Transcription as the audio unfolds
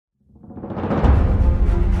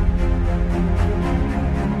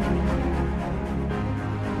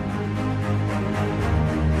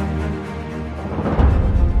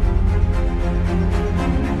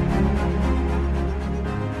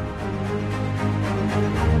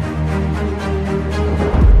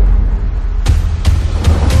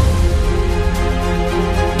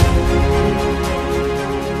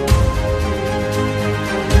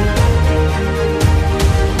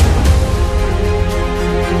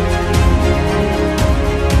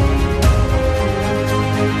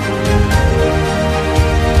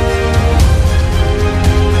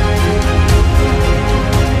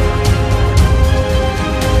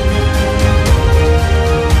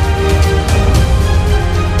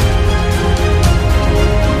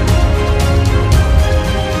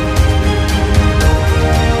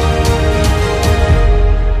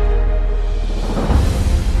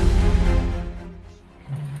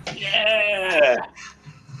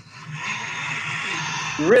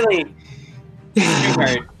Really,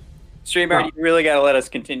 Streamart, you really got to let us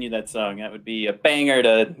continue that song. That would be a banger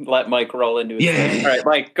to let Mike roll into it. Yeah. All right,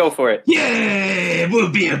 Mike, go for it. Yeah, it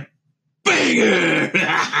will be a banger.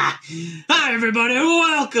 Hi, everybody.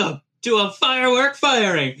 Welcome to a firework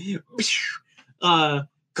firing.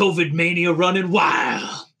 COVID mania running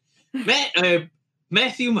wild. Matthew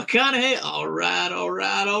McConaughey. All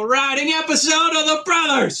right. An episode of the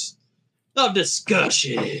Brothers of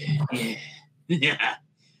Discussion. Yeah.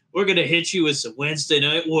 We're going to hit you with some Wednesday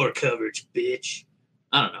night war coverage, bitch.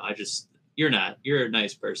 I don't know. You're a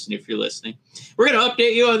nice person if you're listening. We're going to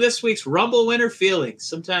update you on this week's Rumble winner feelings.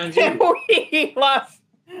 Sometimes we lost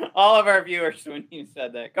all of our viewers when you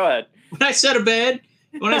said that. Go ahead. When I said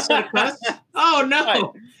a cuss? Oh,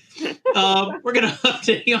 no. We're going to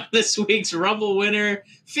update you on this week's Rumble winner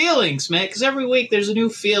feelings, man, because every week there's a new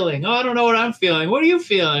feeling. Oh, I don't know what I'm feeling. What are you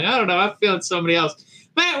feeling? I don't know. I'm feeling somebody else.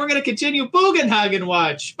 Man, we're going to continue Bugenhagen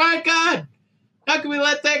watch. My God. How can we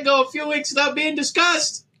let that go a few weeks without being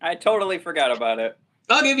discussed? I totally forgot about it.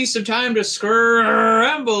 I'll give you some time to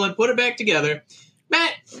scramble and put it back together.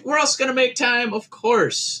 Matt, we're also going to make time, of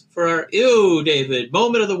course, for our Ew, David,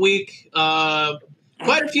 moment of the week.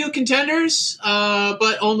 Quite a few contenders,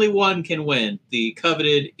 but only one can win. The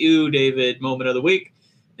coveted Ew, David, moment of the week.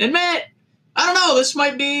 And Matt, I don't know, that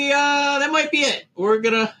might be it. We're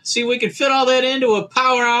going to see if we can fit all that into a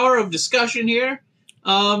power hour of discussion here.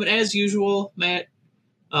 And as usual, Matt,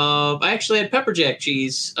 I actually had pepper jack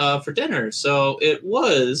cheese for dinner, so it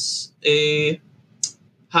was a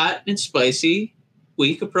hot and spicy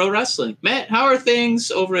week of pro wrestling. Matt, how are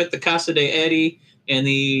things over at the Casa de Eddie and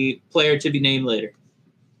the player to be named later?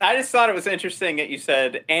 I just thought it was interesting that you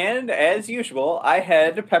said, and as usual, I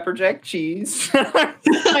had pepper jack cheese.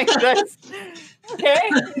 Like, that's, okay,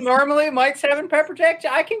 normally Mike's having pepper jack cheese.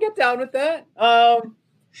 I can get down with that.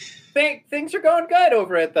 Things are going good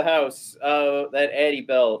over at the house that Eddie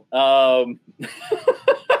built. I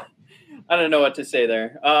don't know what to say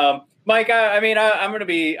there. Mike, I'm going to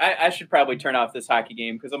be, I should probably turn off this hockey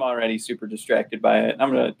game because I'm already super distracted by it.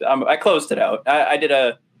 I closed it out. I did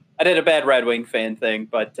a bad Red Wing fan thing,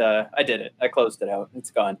 but I did it. I closed it out. It's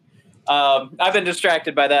gone. I've been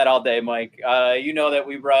distracted by that all day, Mike. You know that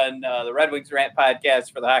we run the Red Wings Rant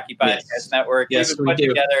podcast for the Hockey Podcast Network. Yes, We've been putting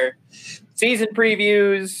together season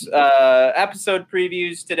previews, episode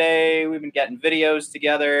previews today. We've been getting videos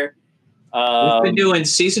together. We've been doing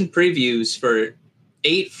season previews for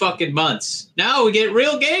 8 fucking months. Now we get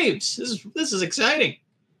real games. This is exciting.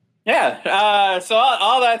 Yeah, so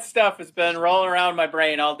all that stuff has been rolling around my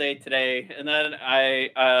brain all day today, and then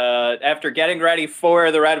I, after getting ready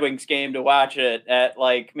for the Red Wings game to watch it at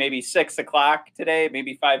like maybe 6 o'clock today,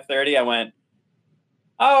 maybe 5:30, I went,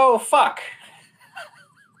 "Oh fuck,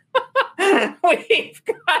 we've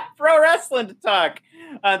got pro wrestling to talk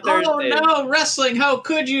on Thursday." Oh no, wrestling! How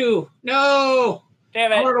could you? No,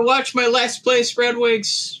 damn it! I want to watch my last place Red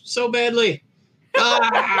Wings so badly.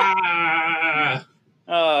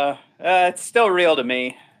 It's still real to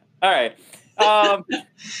me. All right.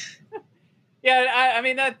 Yeah, I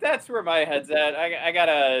mean that's where my head's at. I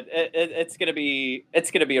gotta. It's gonna be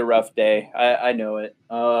a rough day. I know it.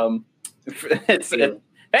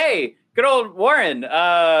 Hey, good old Warren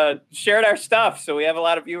shared our stuff, so we have a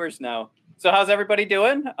lot of viewers now. So how's everybody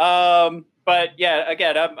doing? But yeah,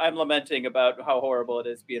 again, I'm lamenting about how horrible it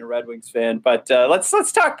is being a Red Wings fan. But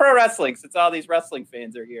let's talk pro wrestling since all these wrestling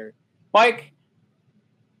fans are here. Mike,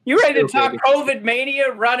 you ready to talk COVID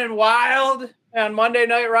mania running wild on Monday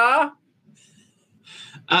Night Raw?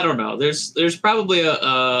 I don't know. There's probably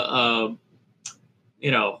a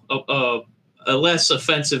less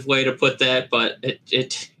offensive way to put that, but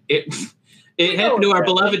it happened to our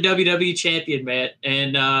beloved WWE champion, Matt,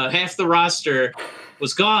 and half the roster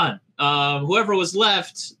was gone. Whoever was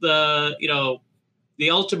left, the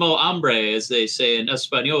ultimo hombre, as they say in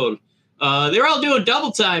Espanol, they're all doing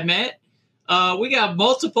double time, Matt. We got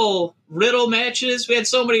multiple Riddle matches. We had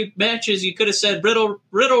so many matches you could have said Riddle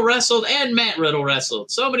wrestled and Matt Riddle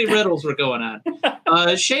wrestled. So many Riddles were going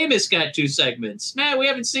on. Sheamus got 2 segments. Man, we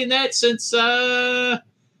haven't seen that since, I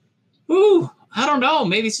don't know,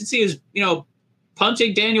 maybe since he was,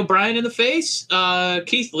 punching Daniel Bryan in the face.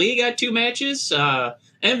 Keith Lee got 2 matches.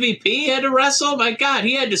 MVP had to wrestle. My God,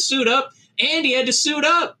 he had to suit up, and he had to suit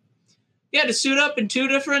up. He had to suit up in 2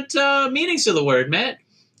 different meanings of the word, Matt.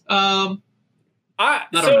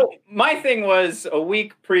 So my thing was a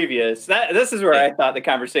week previous. This is where I thought the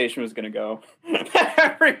conversation was going to go.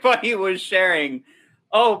 Everybody was sharing.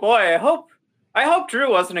 Oh boy, I hope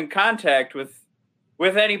Drew wasn't in contact with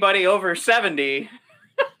anybody over 70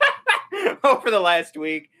 over the last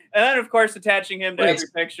week. And then, of course, attaching him to every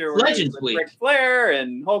picture where Legends with Week. Ric Flair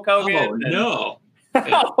and Hulk Hogan. Oh, no.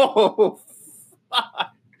 Oh,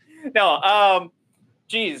 fuck. No,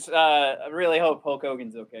 geez, I really hope Hulk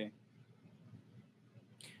Hogan's okay.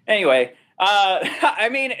 Anyway, I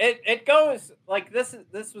mean, it goes like this.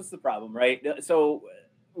 This was the problem, right? So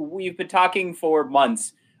we've been talking for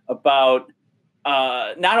months about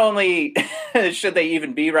not only should they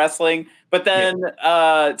even be wrestling, but then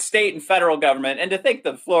state and federal government. And to think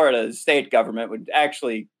that Florida state government would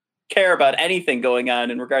actually care about anything going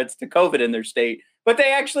on in regards to COVID in their state, but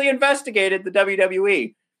they actually investigated the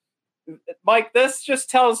WWE. Mike, this just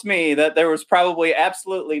tells me that there was probably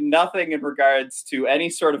absolutely nothing in regards to any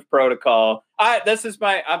sort of protocol. This is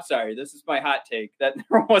my hot take, that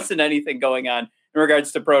there wasn't anything going on in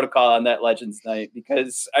regards to protocol on that Legends night,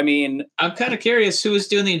 because I mean, I'm kind of curious who was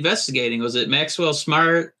doing the investigating. Was it Maxwell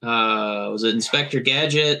Smart? Was it Inspector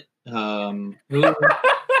Gadget? Who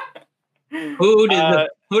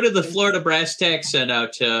did the Florida brass tacks send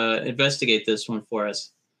out to investigate this one for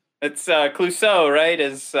us? It's Clouseau, right?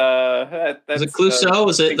 Was it Clouseau?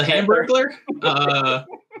 Was it the Hamburglar? Was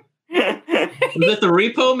it the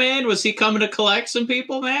Repo Man? Was he coming to collect some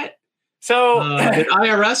people, Matt? So did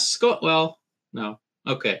IRS go? Well, no.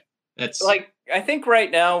 Okay, that's like, I think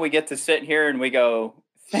right now we get to sit here and we go,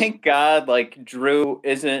 thank God, like Drew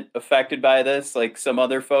isn't affected by this, like some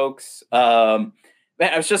other folks. I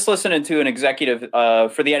was just listening to an executive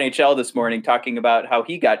for the NHL this morning talking about how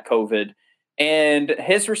he got COVID. And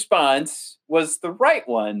his response was the right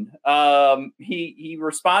one. He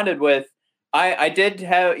responded with, I did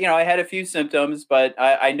have, I had a few symptoms, but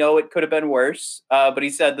I know it could have been worse. But he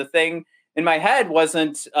said the thing in my head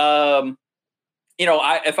wasn't, if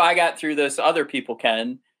I got through this, other people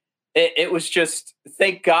can. It was just,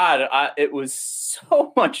 thank God, it was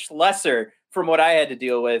so much lesser from what I had to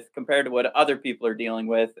deal with compared to what other people are dealing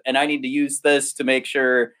with. And I need to use this to make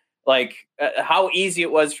sure, how easy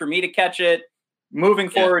it was for me to catch it moving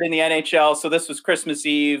forward in the NHL. So this was Christmas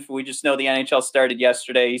Eve. We just know the NHL started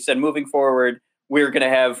yesterday. He said, moving forward, we're going to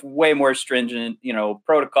have way more stringent,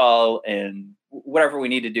 protocol and whatever we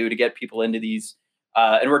need to do to get people into these.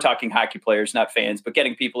 And we're talking hockey players, not fans, but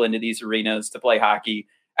getting people into these arenas to play hockey.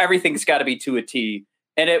 Everything's got to be to a T.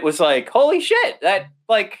 And it was like, holy shit, that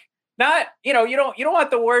not, you don't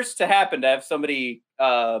want the worst to happen to have somebody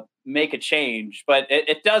make a change, but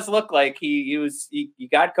it does look like he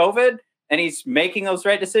got COVID and he's making those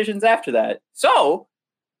right decisions after that. So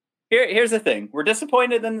here's the thing. We're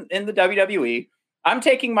disappointed in the WWE. I'm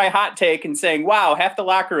taking my hot take and saying, wow, half the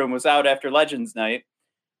locker room was out after Legends night.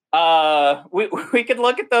 We could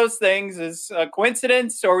look at those things as a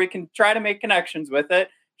coincidence, or we can try to make connections with it.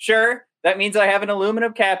 Sure, that means I have an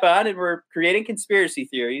aluminum cap on and we're creating conspiracy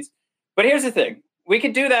theories. But here's the thing. We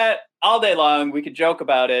could do that all day long. We could joke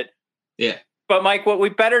about it. Yeah. But Mike, what we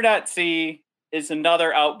better not see is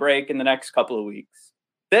another outbreak in the next couple of weeks.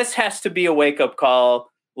 This has to be a wake-up call,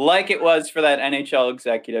 like it was for that NHL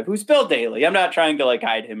executive who's Bill Daly. I'm not trying to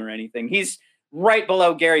hide him or anything. He's right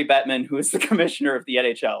below Gary Bettman, who is the commissioner of the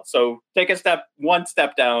NHL. So take one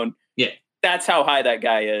step down. Yeah. That's how high that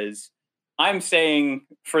guy is. I'm saying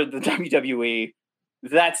for the WWE,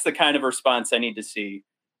 that's the kind of response I need to see.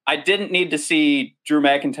 I didn't need to see Drew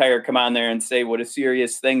McIntyre come on there and say what a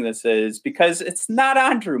serious thing this is, because it's not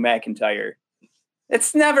on Drew McIntyre.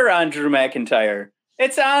 It's never on Drew McIntyre.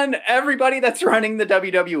 It's on everybody that's running the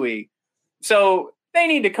WWE. So they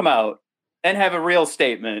need to come out and have a real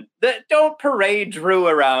statement. That don't parade Drew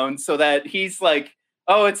around so that he's like,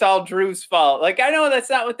 oh, it's all Drew's fault. I know that's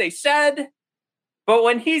not what they said, but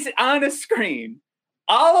when he's on a screen,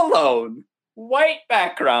 all alone, white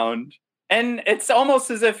background, and it's almost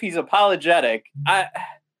as if he's apologetic. I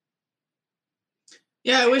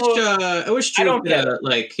wish Drew could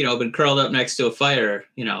have been curled up next to a fire,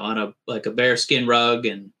 on a bearskin rug,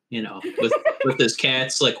 and with his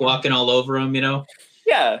cats walking all over him,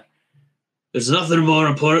 Yeah. There's nothing more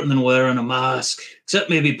important than wearing a mask, except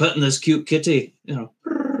maybe petting this cute kitty,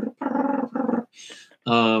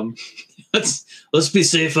 Let's be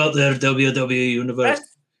safe out there, WWE Universe.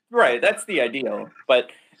 That's right. That's the ideal. But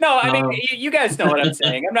no, I mean, you guys know what I'm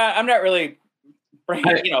saying. I'm not really.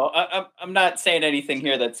 I'm not saying anything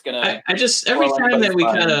here that's gonna. I just every time that we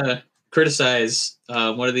kind of criticize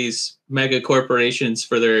one of these mega corporations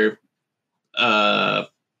for their,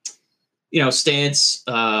 stance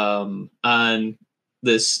on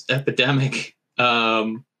this pandemic.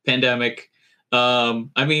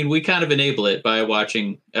 I mean, we kind of enable it by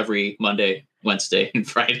watching every Monday, Wednesday, and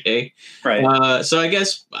Friday. Right. So I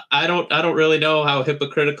guess I don't really know how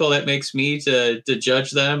hypocritical that makes me to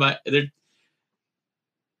judge them.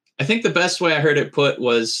 I think the best way I heard it put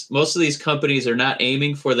was most of these companies are not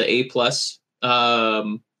aiming for the A plus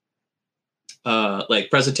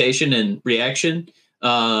like presentation and reaction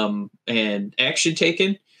and action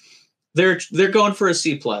taken. They're going for a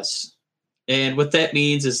C plus, and what that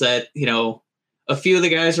means is that a few of the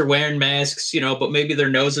guys are wearing masks, but maybe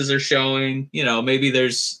their noses are showing. Maybe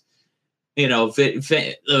there's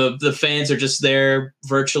the fans are just there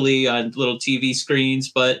virtually on little TV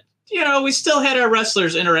screens, but we still had our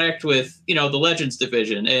wrestlers interact with the Legends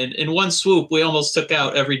division, and in one swoop we almost took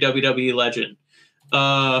out every WWE legend.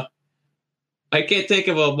 I can't think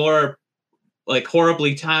of a more like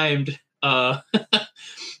horribly timed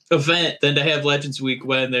event than to have Legends Week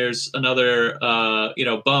when there's another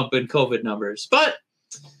bump in COVID numbers. But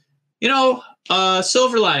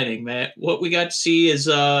silver lining, Matt, what we got to see is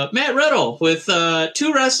Matt Riddle with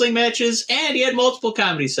 2 wrestling matches, and he had multiple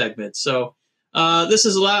comedy segments. So this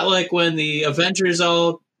is a lot like when the Avengers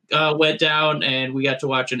all went down and we got to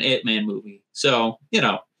watch an Ant-Man movie. So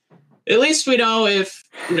at least we know if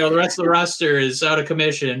the rest of the roster is out of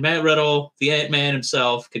commission, Matt Riddle, the Ant-Man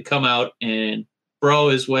himself, could come out and bro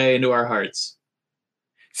his way into our hearts.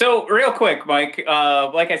 So real quick, Mike,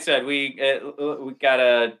 like I said, we got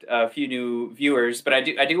a few new viewers, but I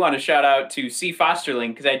do want to shout out to C.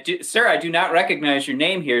 Fosterling, because I do not recognize your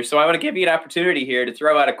name here, so I want to give you an opportunity here to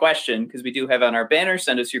throw out a question, because we do have on our banner.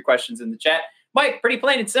 Send us your questions in the chat. Mike, pretty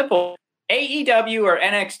plain and simple. AEW or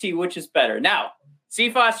NXT, which is better? Now, C.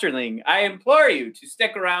 Fosterling, I implore you to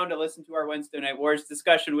stick around to listen to our Wednesday Night Wars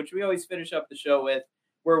discussion, which we always finish up the show with,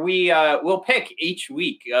 where we will pick each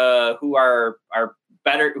week who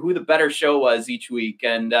the better show was each week,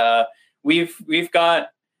 and we've got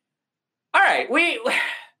all right.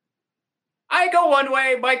 I go one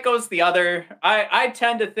way, Mike goes the other. I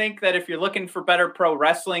tend to think that if you're looking for better pro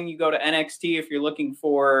wrestling, you go to NXT. If you're looking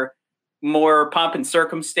for more pomp and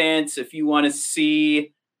circumstance, if you want to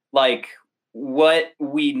see like what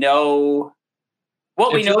we know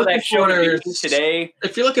that show today.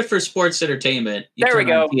 If you're looking for sports entertainment, there we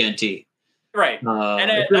go. TNT. Right.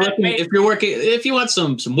 And if you want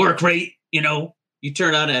some work rate, you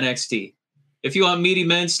turn on NXT. If you want meaty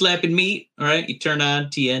men slapping meat, all right, you turn on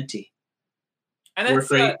TNT. And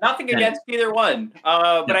that's nothing against either one.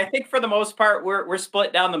 But I think for the most part, we're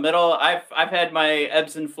split down the middle. I've had my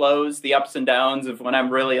ebbs and flows, the ups and downs of when I'm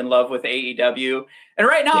really in love with AEW. And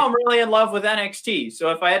right now I'm really in love with NXT.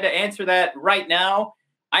 So if I had to answer that right now,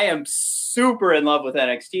 I am super in love with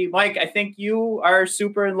NXT. Mike, I think you are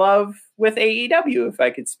super in love with AEW, if I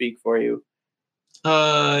could speak for you.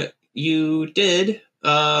 You did,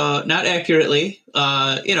 not accurately.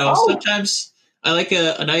 Sometimes I like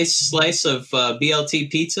a nice slice of BLT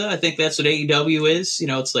pizza. I think that's what AEW is.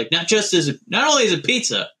 It's like not only is it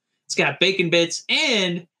pizza, it's got bacon bits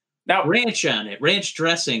and ranch on it, ranch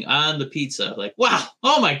dressing on the pizza. Like, wow,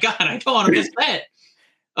 oh my God, I don't want to miss that.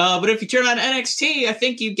 But if you turn on NXT, I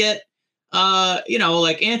think you get,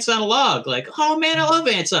 like ants on a log. Like, oh man, I love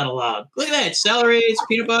ants on a log. Look at that. It's celery, it's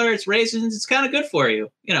peanut butter, it's raisins. It's kind of good for you,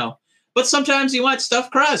 But sometimes you want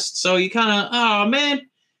stuffed crust. So you kind of, oh man.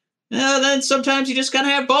 Then sometimes you just kind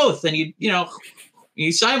of have both. And you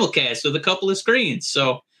simulcast with a couple of screens.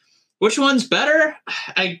 So which one's better?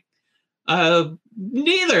 Neither.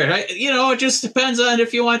 It just depends on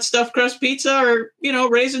if you want stuffed crust pizza or,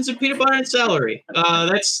 raisins and peanut butter and celery.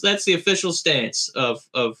 That's the official stance of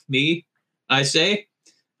me, I say.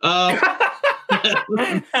 The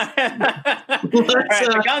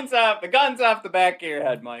gun's off the back of your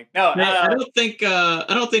head, Mike. No, I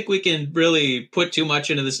don't think we can really put too much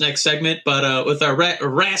into this next segment, but with our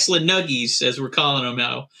wrestling nuggies, as we're calling them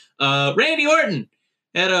now, Randy Orton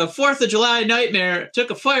had a 4th of July nightmare, took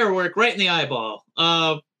a firework right in the eyeball.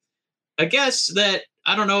 I guess that,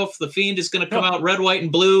 I don't know if the Fiend is going to come out red, white,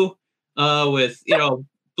 and blue with,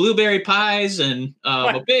 blueberry pies and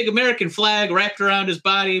a big American flag wrapped around his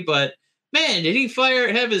body. But, man, did he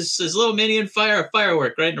have his little minion fire a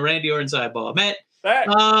firework right into Randy Orton's eyeball. Matt, that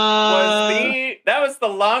was the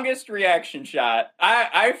longest reaction shot.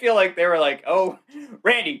 I feel like they were like, oh,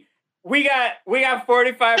 Randy, we got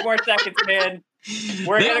 45 more seconds, man.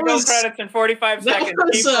 We're going to go credits in 45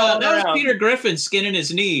 seconds. That was Peter Griffin skinning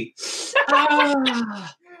his knee. Mike,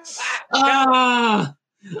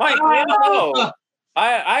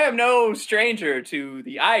 I am no stranger to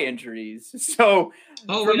the eye injuries. So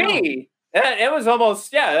for me, it was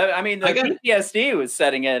almost, I mean, the PTSD was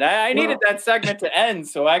setting in. I needed that segment to end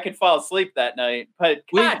so I could fall asleep that night. But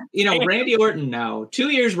Randy Orton now, 2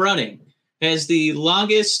 years running, has the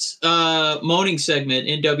longest moaning segment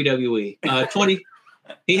in WWE.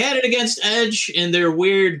 He had it against Edge in their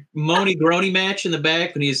weird moany groany match in the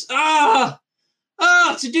back when he's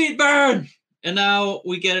Oh, it's a deep burn. And now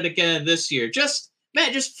we get it again this year. Just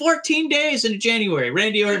 14 days into January,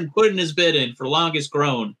 Randy Orton putting his bid in for longest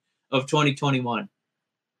groan of 2021.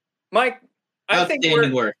 Mike, I think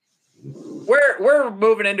we're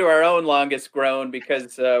moving into our own longest groan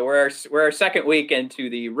because we're our second week into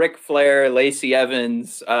the Ric Flair, Lacey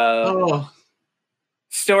Evans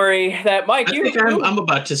story. That Mike, I'm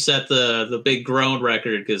about to set the big groan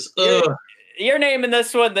record because you're naming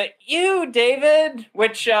this one David,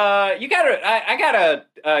 which I gotta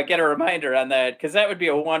get a reminder on that because that would be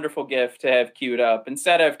a wonderful gift to have queued up.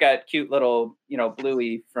 Instead, I've got cute little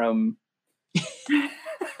Bluey from.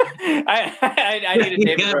 I need a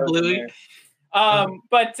David Rose Bluey.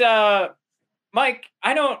 But Mike,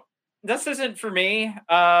 this isn't for me.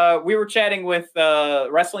 We were chatting with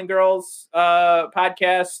Wrestling Girls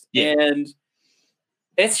podcast, and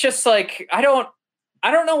it's just like I don't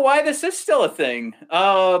know why this is still a thing.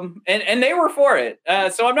 And they were for it.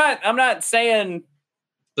 So I'm not saying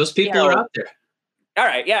those people are out there. All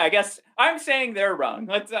right, yeah, I guess I'm saying they're wrong.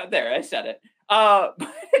 There, I said it. But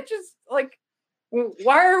it just like.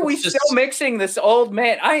 Why are we still mixing this old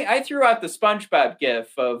man? I threw out the SpongeBob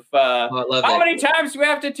gif of how many times do we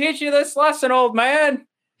have to teach you this lesson, old man?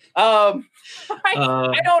 I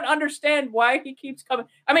don't understand why he keeps coming.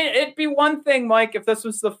 I mean, it'd be one thing, Mike, if this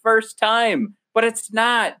was the first time, but it's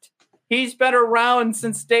not. He's been around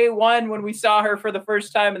since day one when we saw her for the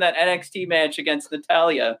first time in that NXT match against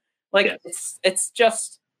Natalya. Like, it's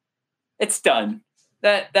done.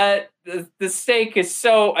 That the steak is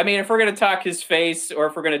so. I mean, if we're going to talk his face, or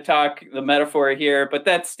if we're going to talk the metaphor here, but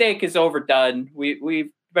that steak is overdone.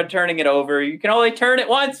 We've been turning it over. You can only turn it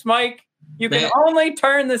once, Mike. You can only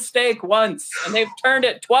turn the steak once, and they've turned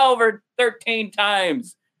it 12 or 13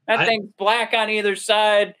 times. That thing's black on either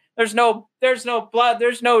side. There's no blood.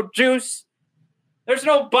 There's no juice. There's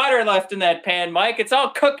no butter left in that pan, Mike. It's all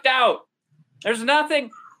cooked out. There's nothing.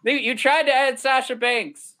 You tried to add Sasha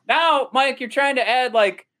Banks. Now, Mike, you're trying to add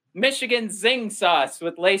like Michigan zing sauce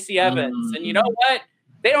with Lacey Evans. And you know what?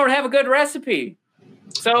 They don't have a good recipe.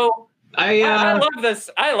 So I love this.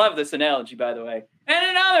 I love this analogy, by the way. And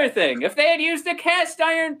another thing, if they had used a cast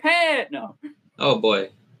iron pan. No. Oh, boy.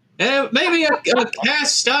 Maybe a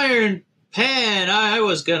cast iron pan, I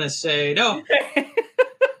was going to say. No.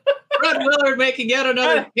 Fred Willard making yet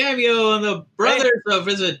another cameo on the brothers of,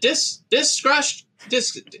 is it Disruption?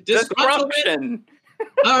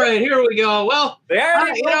 All right, here we go. Well,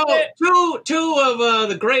 two of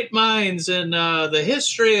the great minds in the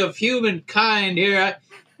history of humankind here.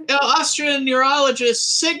 Austrian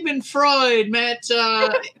neurologist Sigmund Freud, Matt.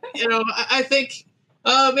 I think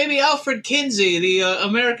maybe Alfred Kinsey, the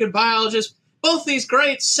American biologist. Both these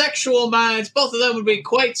great sexual minds, both of them would be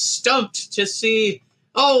quite stumped to see.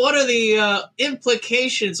 What are the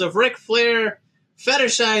implications of Ric Flair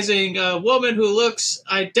fetishizing a woman who looks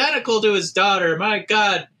identical to his daughter? My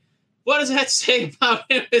God, what does that say about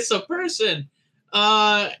him as a person?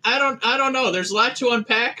 I don't know. There's a lot to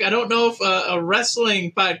unpack. I don't know if a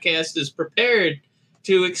wrestling podcast is prepared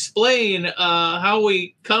to explain how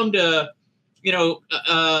we come to,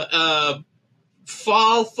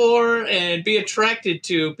 fall for and be attracted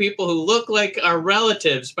to people who look like our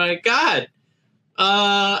relatives. My God,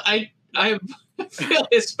 I feel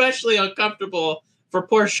especially uncomfortable for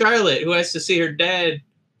poor Charlotte, who has to see her dad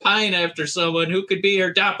pine after someone who could be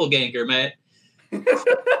her doppelganger, Matt.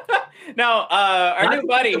 Now, our new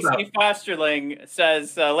buddy, Steve Fosterling,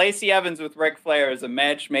 says Lacey Evans with Ric Flair is a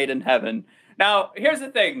match made in heaven. Now, here's the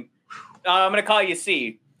thing. I'm going to call you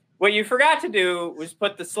C. What you forgot to do was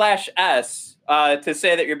put the /S to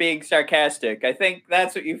say that you're being sarcastic. I think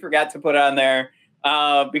that's what you forgot to put on there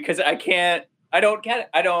because I don't get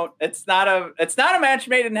it. It's not a match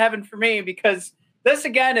made in heaven for me because this,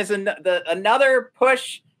 again, is another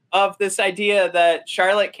push of this idea that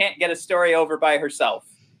Charlotte can't get a story over by herself.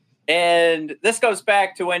 And this goes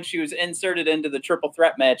back to when she was inserted into the triple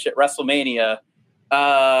threat match at WrestleMania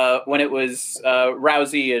when it was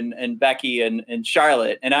Rousey and Becky and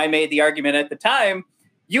Charlotte. And I made the argument at the time,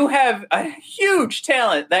 you have a huge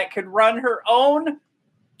talent that could run her own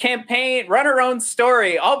campaign, run her own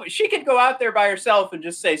story. She could go out there by herself and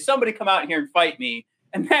just say, somebody come out here and fight me.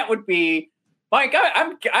 And that would be, Mike,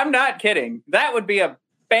 I'm not kidding. That would be a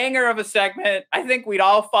banger of a segment. I think we'd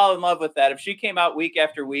all fall in love with that if she came out week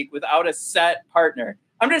after week without a set partner.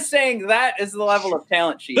 I'm just saying that is the level of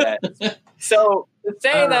talent she has. So to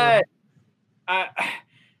say that, I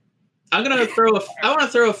want to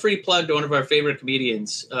throw a free plug to one of our favorite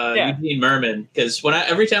comedians, Eugene Merman, because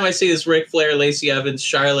every time I see this Ric Flair, Lacey Evans,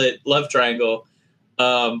 Charlotte love triangle,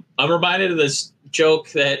 I'm reminded of this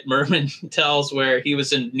joke that Merman tells where he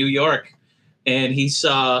was in New York and he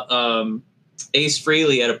saw Ace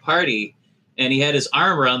Frehley at a party, and he had his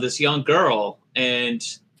arm around this young girl, and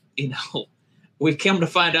we come to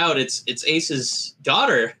find out it's Ace's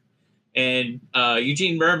daughter. And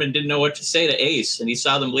Eugene Merman didn't know what to say to Ace, and he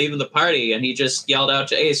saw them leaving the party, and he just yelled out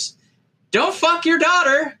to Ace, "Don't fuck your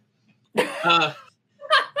daughter!" And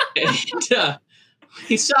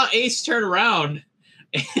he saw Ace turn around,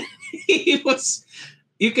 and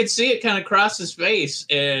you could see it kind of cross his face,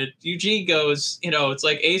 and Eugene goes, it's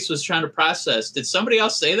like Ace was trying to process, did somebody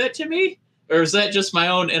else say that to me? Or is that just my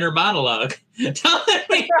own inner monologue?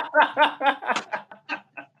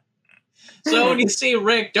 So when you see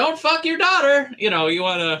Rick, don't fuck your daughter, you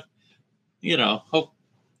want to, hope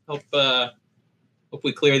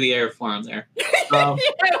we clear the air for him there.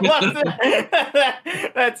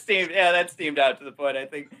 That's steamed out to the point, I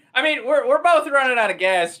think. I mean, we're both running out of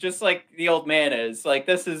gas, just like the old man is. Like,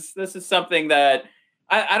 this is something that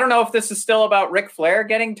I don't know if this is still about Ric Flair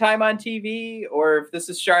getting time on TV, or if this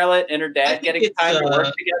is Charlotte and her dad getting time to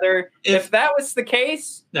work together. If that was the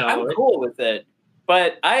case, I'm cool with it.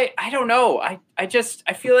 But I don't know. I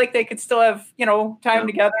feel like they could still have, time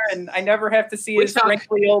together, and I never have to see his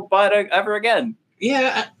wrinkly old butt ever again.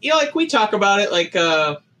 Yeah, like we talk about it, like,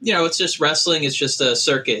 it's just wrestling. It's just a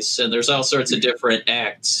circus, and there's all sorts of different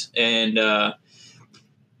acts. And I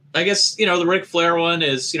guess, the Ric Flair one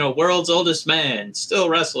is, world's oldest man, still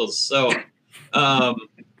wrestles. So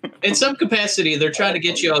in some capacity, they're trying to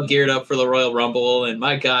get you all geared up for the Royal Rumble. And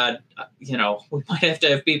my God, we might have to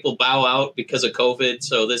have people bow out because of COVID.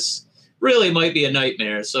 So this really might be a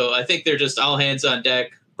nightmare. So I think they're just all hands on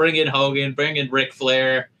deck. Bring in Hogan, bring in Ric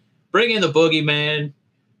Flair, bring in the Boogeyman,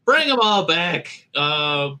 bring them all back. We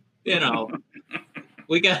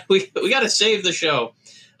got to save the show.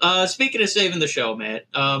 Speaking of saving the show, Matt,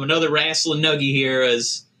 another wrestling nugget here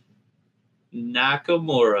is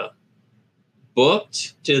Nakamura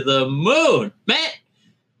booked to the moon. Matt,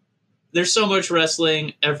 there's so much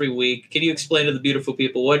wrestling every week. Can you explain to the beautiful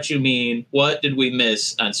people what you mean? What did we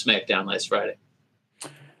miss on SmackDown last Friday?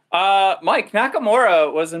 Mike,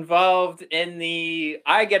 Nakamura was involved in the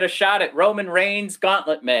I Get a Shot at Roman Reigns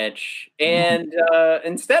gauntlet match. And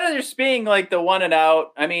instead of just being like the one and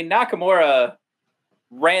out, I mean, Nakamura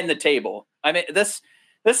ran the table. I mean, this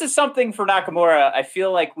is something for Nakamura. I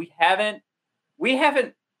feel like we haven't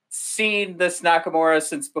seen this Nakamura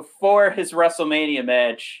since before his WrestleMania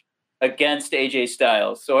match against AJ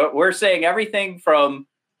Styles. So we're saying everything from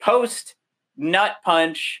post nut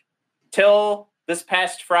punch till this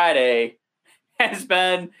past Friday has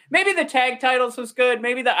been, maybe the tag titles was good.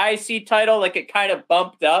 Maybe the IC title, like, it kind of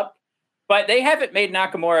bumped up, but they haven't made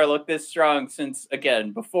Nakamura look this strong since,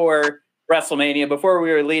 again, before WrestleMania, before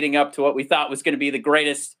we were leading up to what we thought was going to be the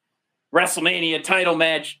greatest WrestleMania title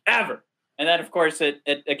match ever. And then, of course, it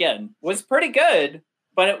again was pretty good,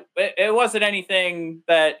 but it wasn't anything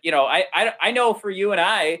that, I know for you and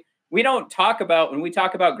I, we don't talk about, when we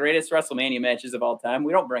talk about greatest WrestleMania matches of all time,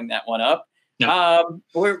 we don't bring that one up. No.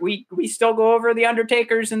 We still go over the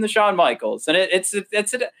Undertakers and the Shawn Michaels, and it's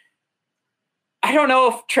I don't know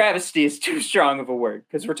if travesty is too strong of a word,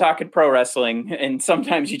 because we're talking pro wrestling, and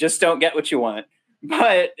sometimes you just don't get what you want.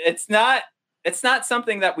 But it's not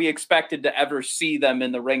something that we expected to ever see them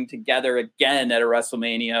in the ring together again at a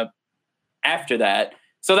WrestleMania after that.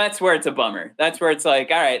 So that's where it's a bummer. That's where it's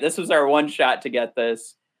like, all right, this was our one shot to get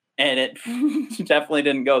this, and it definitely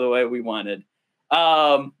didn't go the way we wanted.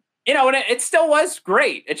 And it still was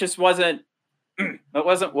great. It just wasn't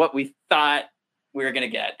what we thought we were going to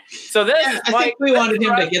get. So this, I think we wanted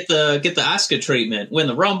him to get the Asuka treatment, win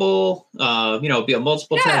the Rumble, be a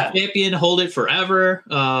multiple time champion, hold it forever.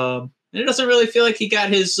 And it doesn't really feel like he got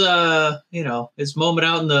his moment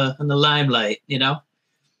out in the limelight. The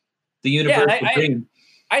universal dream.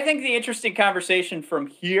 I think the interesting conversation from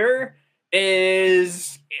here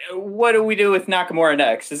is, what do we do with Nakamura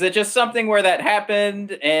next? Is it just something where that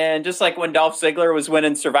happened, and just like when Dolph Ziggler was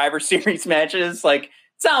winning Survivor Series matches, like,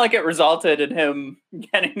 it's not like it resulted in him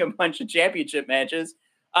getting a bunch of championship matches.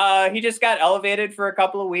 He just got elevated for a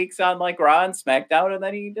couple of weeks on like Raw and SmackDown, and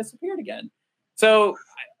then he disappeared again. So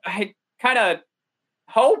I kind of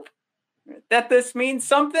hope that this means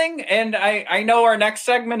something. And I know our next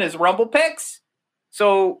segment is Rumble picks.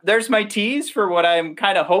 So there's my tease for what I'm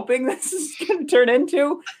kind of hoping this is going to turn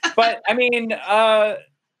into. But I mean,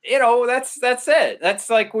 that's it. That's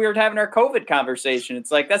like we were having our COVID conversation. It's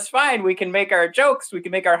like, that's fine. We can make our jokes. We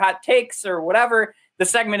can make our hot takes or whatever. The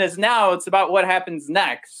segment is now. It's about what happens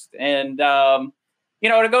next. And, to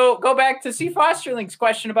go back to C. Fosterling's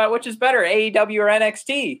question about which is better, AEW or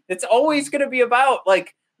NXT. It's always going to be about,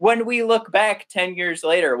 like, when we look back 10 years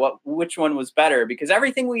later, which one was better, because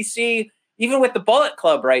everything we see, even with the Bullet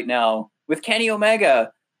Club right now, with Kenny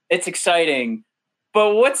Omega, it's exciting.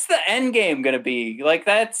 But what's the end game going to be? Like,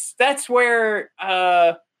 that's where,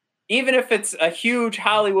 even if it's a huge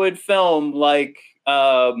Hollywood film like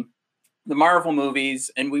the Marvel movies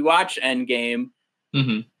and we watch Endgame,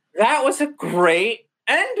 that was a great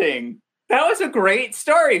ending. That was a great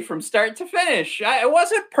story from start to finish. It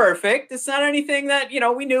wasn't perfect. It's not anything that,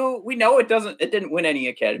 we know it didn't win any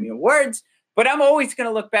Academy Awards, but I'm always going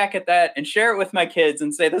to look back at that and share it with my kids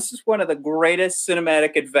and say, this is one of the greatest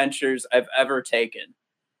cinematic adventures I've ever taken.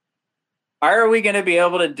 Are we going to be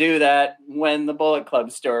able to do that when the Bullet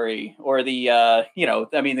Club story or the,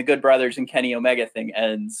 the Good Brothers and Kenny Omega thing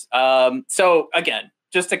ends? So again,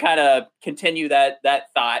 just to kind of continue that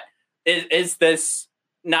thought, is this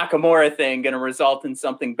Nakamura thing going to result in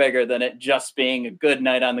something bigger than it just being a good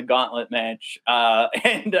night on the gauntlet match?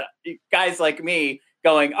 And guys like me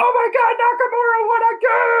going, oh my God, Nakamura won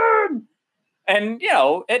again! And,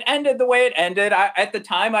 it ended the way it ended. At the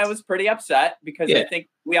time, I was pretty upset because I think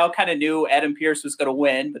we all kind of knew Adam Pearce was going to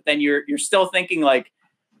win. But then you're still thinking like,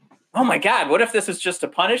 oh, my God, what if this is just to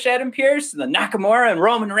punish Adam Pearce and the Nakamura and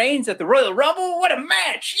Roman Reigns at the Royal Rumble? What a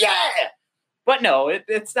match. Yeah. But no,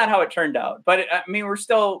 it's not how it turned out. But, we're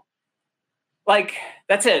still like,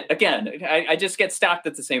 that's it. Again, I just get stopped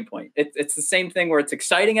at the same point. It's the same thing where it's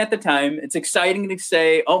exciting at the time. It's exciting to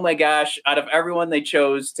say, oh my gosh, out of everyone they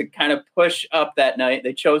chose to kind of push up that night,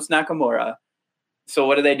 they chose Nakamura. So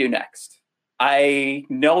what do they do next? I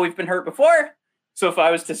know we've been hurt before. So if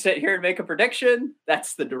I was to sit here and make a prediction,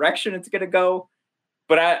 that's the direction it's going to go.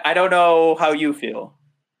 But I don't know how you feel.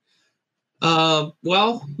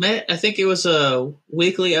 Well, Matt, I think it was a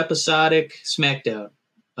weekly episodic SmackDown.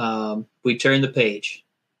 We turned the page.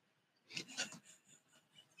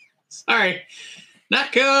 Sorry.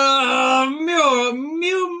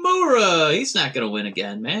 Nakamura. He's not going to win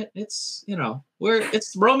again, Matt. It's,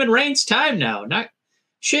 it's Roman Reigns' time now. Not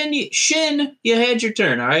Shin, you had your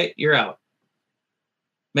turn, all right? You're out.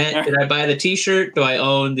 Matt, did I buy the t-shirt? Do I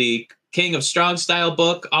own the King of Strong Style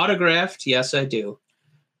book autographed? Yes, I do.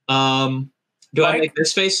 Do I make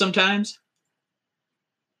this face sometimes?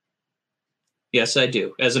 Yes, I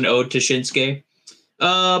do, as an ode to Shinsuke.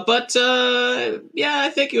 But I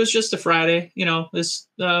think it was just a Friday. This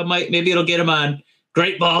maybe it'll get him on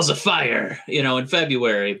Great Balls of Fire, in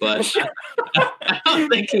February. But I don't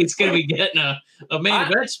think he's going to be getting a main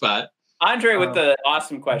event spot. Andre with the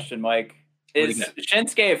awesome question, Mike. Is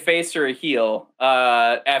Shinsuke a face or a heel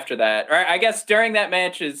after that? Or I guess during that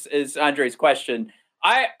match is Andre's question.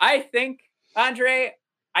 I think, Andre,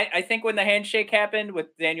 I think when the handshake happened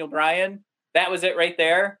with Daniel Bryan, that was it right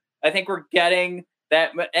there. I think we're getting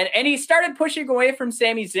that. And he started pushing away from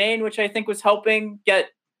Sami Zayn, which I think was helping get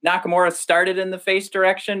Nakamura started in the face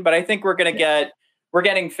direction. But I think we're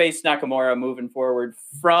getting face Nakamura moving forward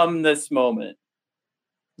from this moment.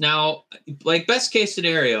 Now, like best case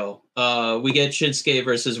scenario, we get Shinsuke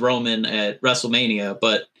versus Roman at WrestleMania.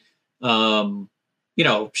 But,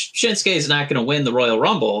 Shinsuke is not going to win the Royal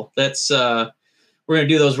Rumble. That's we're going to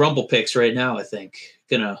do those Rumble picks right now, I think.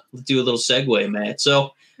 Gonna do a little segue, Matt.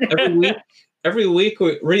 So every week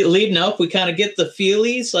we're leading up, we kind of get the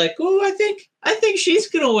feelies like, oh, I think she's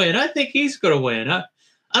gonna win. I think he's gonna win. I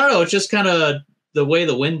don't know. It's just kind of the way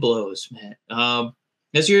the wind blows, Matt.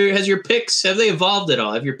 Has your picks, have they evolved at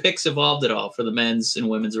all? Have your picks evolved at all for the men's and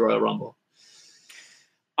women's Royal Rumble?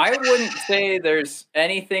 I wouldn't say there's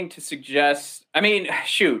anything to suggest.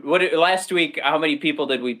 Last week, how many people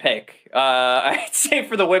did we pick? I'd say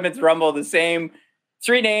for the women's Rumble, the same.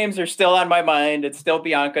 3 names are still on my mind. It's still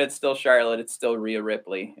Bianca. It's still Charlotte. It's still Rhea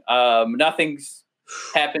Ripley. Nothing's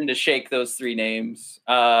happened to shake those 3 names.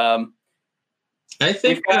 I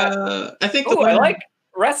think I like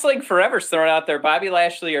Wrestling Forever's thrown out there. Bobby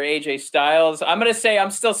Lashley or AJ Styles. I'm going to say I'm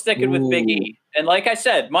still sticking with Big E. And like I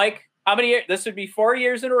said, Mike, how many years? This would be 4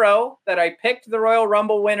 years in a row that I picked the Royal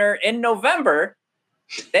Rumble winner in November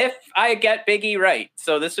if I get Big E right.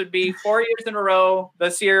 So this would be 4 years in a row.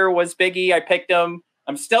 This year was Big E. I picked him.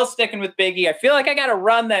 I'm still sticking with Big E. I feel like I got to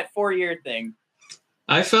run that 4-year thing.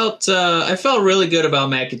 I felt really good about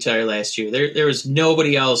McIntyre last year. There was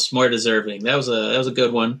nobody else more deserving. That was a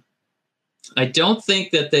good one. I don't think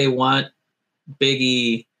that they want Big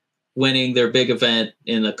E winning their big event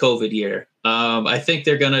in the COVID year. I think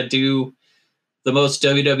they're gonna do the most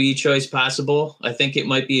WWE choice possible. I think it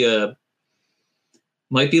might be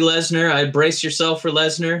Lesnar. I'd brace yourself for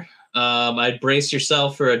Lesnar. I'd brace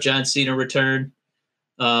yourself for a John Cena return.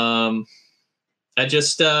 I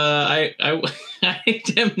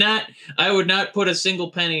would not put a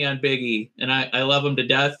single penny on Big E, and I love him to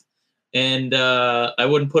death. And I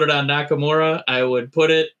wouldn't put it on Nakamura. I would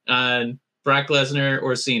put it on Brock Lesnar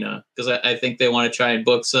or Cena, because I think they want to try and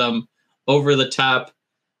book some over the top,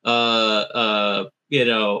 one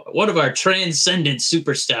of our transcendent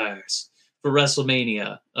superstars for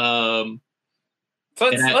WrestleMania. So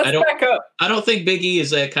let's back up. I don't think Big E is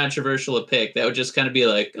that controversial a pick. That would just kind of be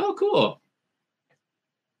like, oh, cool.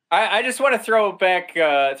 I just want to throw back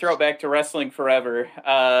to Wrestling Forever,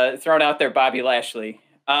 throwing out there Bobby Lashley.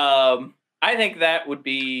 I think that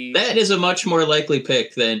is a much more likely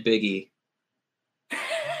pick than Big E.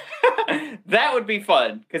 That would be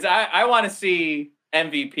fun because I want to see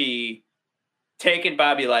MVP taking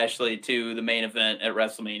Bobby Lashley to the main event at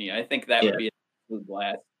WrestleMania. I think that would be a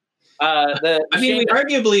blast. We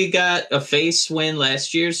arguably got a face win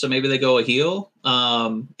last year, so maybe they go a heel.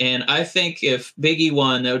 And I think if Big E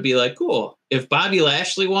won, that would be like, cool. If Bobby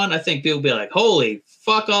Lashley won, I think people would be like, holy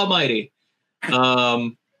fuck almighty.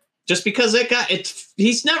 Just because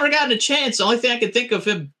he's never gotten a chance. The only thing I can think of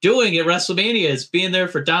him doing at WrestleMania is being there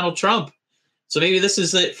for Donald Trump. So maybe this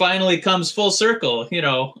is it finally comes full circle.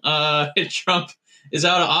 Trump is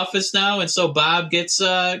out of office now, and so Bob gets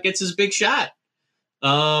his big shot.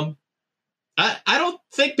 I don't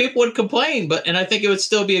think people would complain, and I think it would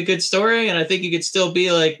still be a good story, and I think you could still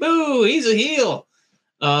be like, boo, he's a heel.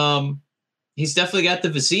 He's definitely got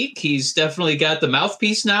the physique. He's definitely got the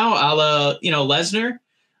mouthpiece now, a la, Lesnar.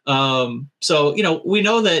 So, we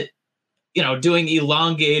know that, doing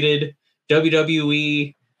elongated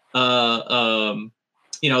WWE,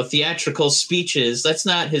 theatrical speeches, that's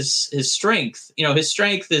not his strength. His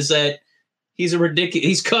strength is that he's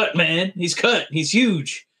he's cut, man. He's cut. He's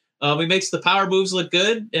huge. He makes the power moves look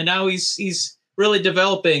good. And now he's really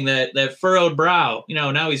developing that furrowed brow.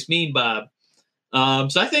 Now he's Mean Bob.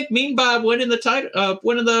 So I think Mean Bob winning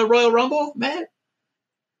the Royal Rumble, Matt,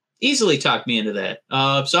 easily talked me into that.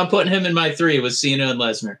 So I'm putting him in my 3 with Cena and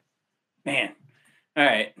Lesnar. Man. All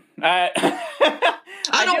right.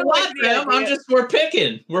 I don't want them. We're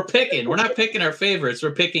picking. We're not picking our favorites.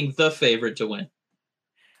 We're picking the favorite to win.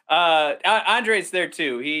 Andre's there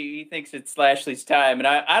too. He thinks it's Lashley's time, and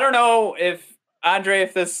I don't know if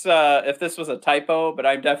this was a typo, but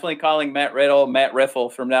I'm definitely calling Matt Riddle Matt Riffle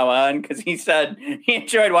from now on because he said he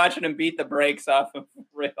enjoyed watching him beat the brakes off of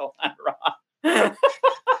Riddle on Raw.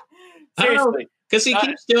 Seriously, because he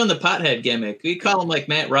keeps doing the pothead gimmick. We call him like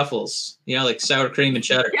Matt Ruffles, like sour cream and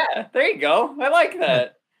cheddar. Yeah, there you go. I like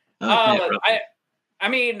that. I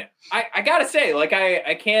gotta say, like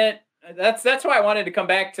I can't. That's why I wanted to come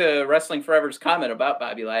back to Wrestling Forever's comment about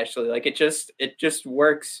Bobby Lashley. Like it just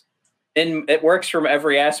works, and it works from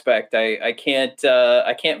every aspect. I can't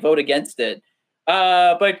vote against it.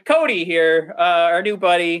 But Cody here, our new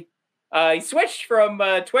buddy, he switched from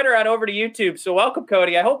Twitter on over to YouTube. So welcome,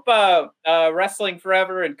 Cody. I hope Wrestling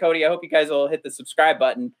Forever and Cody, I hope you guys will hit the subscribe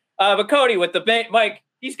button. But Cody with the mic,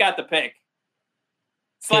 he's got the pick.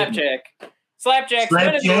 Slapjack.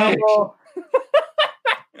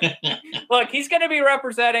 Look, he's going to be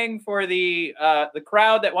representing for the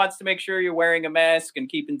crowd that wants to make sure you're wearing a mask and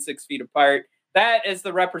keeping 6 feet apart. That is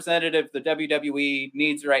the representative the WWE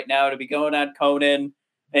needs right now to be going on Conan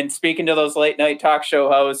and speaking to those late night talk show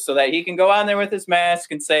hosts so that he can go on there with his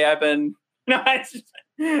mask and say, that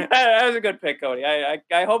was a good pick, Cody. I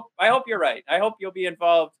hope you're right. I hope you'll be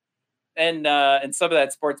involved in some of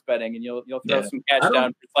that sports betting and you'll throw some cash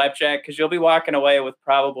down for Slapjack because you'll be walking away with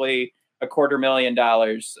probably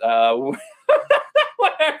 $250,000,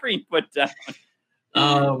 whatever you put down.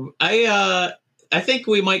 I think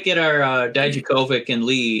we might get our Dijakovic and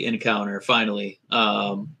Lee encounter finally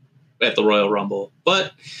at the Royal Rumble.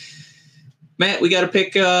 But Matt, we got to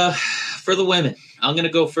pick for the women. I'm going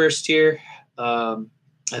to go first here. I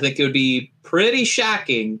think it would be pretty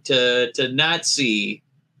shocking to not see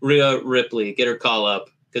Rhea Ripley get her call up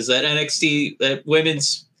because that NXT, that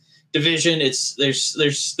women's division,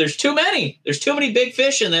 there's too many. There's too many big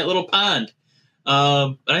fish in that little pond.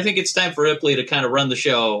 And I think it's time for Ripley to kind of run the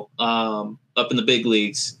show up in the big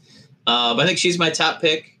leagues. I think she's my top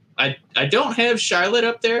pick. I don't have Charlotte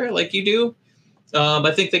up there like you do.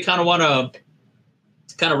 I think they kind of want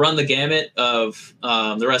to run the gamut of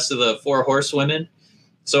the rest of the 4 horsewomen.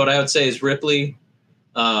 So what I would say is Ripley,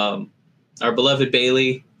 our beloved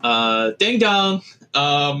Bayley, ding dong,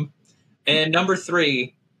 and number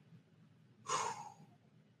 3.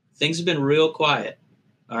 Things have been real quiet.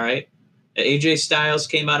 All right. AJ Styles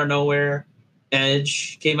came out of nowhere.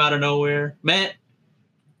 Edge came out of nowhere. Matt,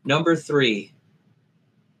 number 3,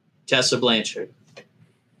 Tessa Blanchard.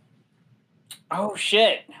 Oh,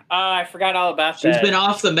 shit. I forgot all about She's that. been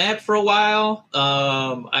off the map for a while.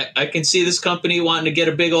 I can see this company wanting to get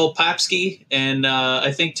a big old popski, and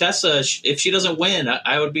I think Tessa, if she doesn't win,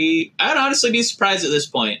 I'd honestly be surprised at this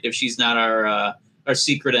point if she's not our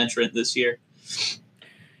secret entrant this year.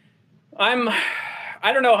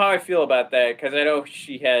 I don't know how I feel about that because I know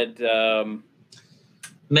she had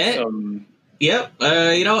Matt. Yep.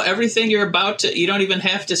 Everything you're about to, you don't even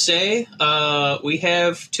have to say. We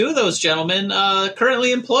have two of those gentlemen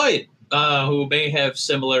currently employed who may have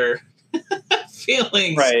similar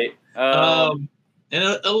feelings. Right.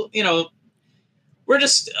 We're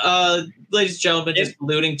just, ladies and gentlemen, just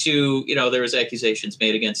alluding to, there was accusations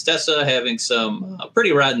made against Tessa having some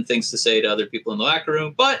pretty rotten things to say to other people in the locker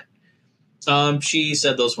room, but she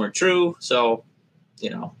said those weren't true. So,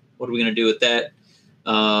 what are we going to do with that?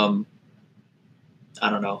 I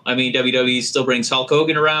don't know. I mean, WWE still brings Hulk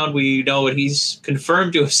Hogan around. We know what he's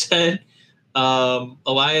confirmed to have said.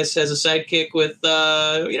 Elias has a sidekick with,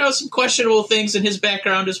 some questionable things in his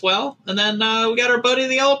background as well. And then we got our buddy,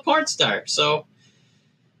 the yellow porn star. So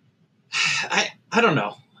I don't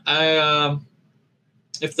know.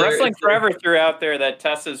 If Wrestling Forever threw out there that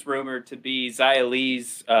Tessa's rumored to be Xia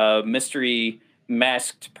Li's mystery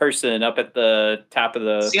masked person up at the top of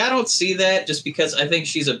the. See, I don't see that just because I think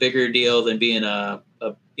she's a bigger deal than being a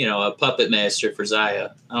puppet master for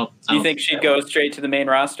Xia. You think she'd go straight to the main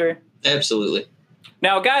roster? Absolutely.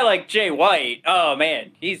 Now, a guy like Jay White, oh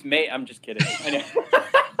man, he's made. I'm just kidding. I know.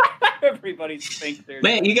 Everybody thinks they're.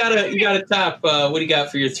 Man, you gotta top. What do you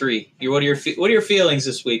got for your three? What are your feelings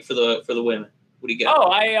this week for the women? What do you got? Oh,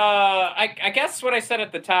 I guess what I said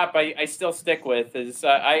at the top, I still stick with is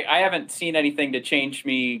I haven't seen anything to change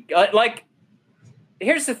me. Like,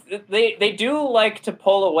 here's they do like to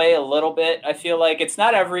pull away a little bit. I feel like it's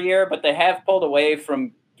not every year, but they have pulled away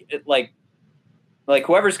from like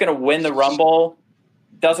whoever's going to win the Rumble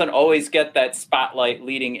doesn't always get that spotlight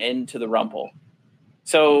leading into the Rumble.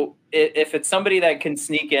 So if it's somebody that can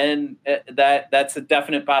sneak in, that's a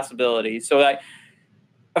definite possibility. So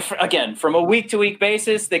again, from a week-to-week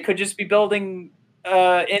basis, they could just be building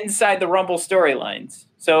inside the Rumble storylines.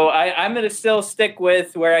 So I'm going to still stick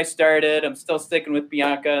with where I started. I'm still sticking with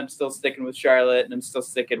Bianca. I'm still sticking with Charlotte. And I'm still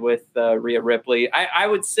sticking with Rhea Ripley. I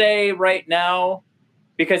would say right now,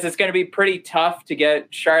 because it's going to be pretty tough to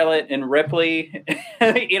get Charlotte and Ripley,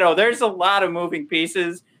 there's a lot of moving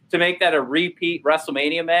pieces to make that a repeat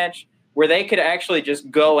WrestleMania match where they could actually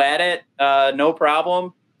just go at it, no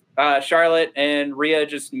problem. Charlotte and Rhea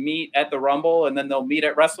just meet at the Rumble, and then they'll meet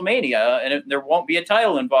at WrestleMania, and there won't be a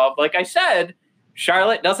title involved. Like I said,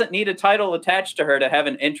 Charlotte doesn't need a title attached to her to have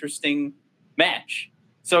an interesting match.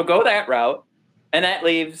 So go that route, and that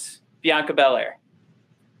leaves Bianca Belair.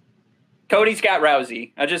 Cody's got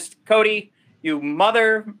Rousey. Cody, you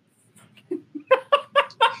mother.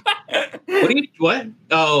 What?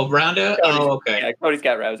 Oh, Ronda. Oh, okay. Yeah, Cody's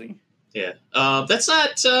got Rousey. Yeah. That's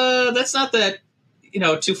not that.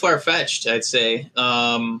 Too far-fetched, I'd say.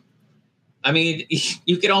 I mean,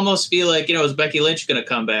 you could almost be like, is Becky Lynch going to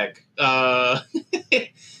come back?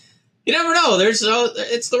 You never know.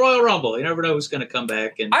 It's the Royal Rumble. You never know who's going to come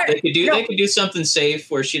back, and they could do something safe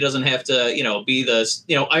where she doesn't have to, be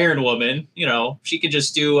the Iron Woman. She could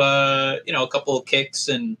just do a couple of kicks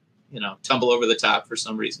and tumble over the top for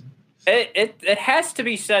some reason. It has to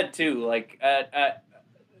be said too. Like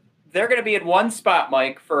they're going to be in one spot,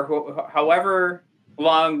 Mike, for however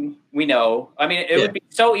long we know. I mean, it would be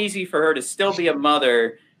so easy for her to still be a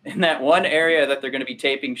mother in that one area that they're going to be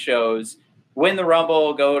taping shows, win the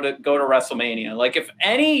Rumble, go to WrestleMania. Like if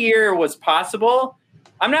any year was possible,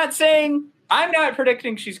 I'm not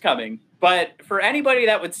predicting she's coming, but for anybody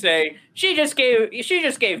that would say she just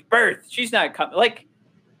gave birth, she's not coming. Like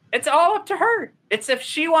it's all up to her. It's if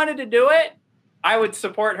she wanted to do it, I would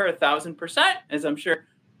support her 1,000%, as I'm sure.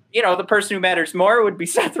 The person who matters more would be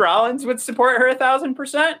Seth Rollins, would support her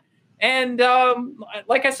 1,000%. And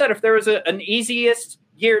like I said, if there was an easiest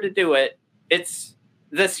year to do it, it's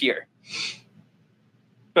this year.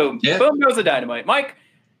 Boom. Yeah. Boom goes the dynamite. Mike,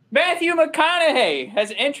 Matthew McConaughey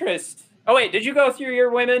has interest. Oh, wait, did you go through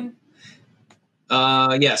your women?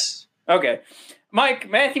 Yes. Okay. Mike,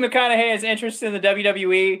 Matthew McConaughey has interest in the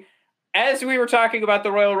WWE. As we were talking about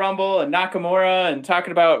the Royal Rumble and Nakamura and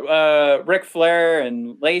talking about Ric Flair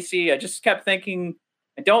and Lacey, I just kept thinking,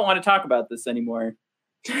 I don't want to talk about this anymore.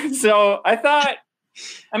 So I thought,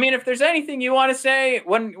 if there's anything you want to say,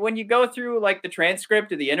 when you go through like the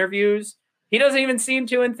transcript of the interviews, he doesn't even seem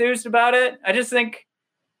too enthused about it. I just think,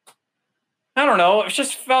 I don't know, it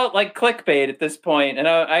just felt like clickbait at this point. And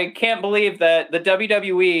I can't believe that the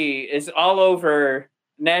WWE is all over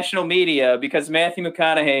national media because Matthew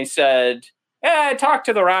McConaughey said Yeah, I talked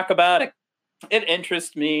to The Rock about it. It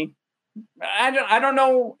interests me. I don't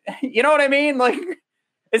know. You know what I mean? Like,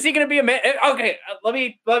 is he going to be a man? Okay, let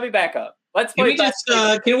me back up. Let's Can play we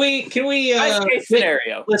just can we best case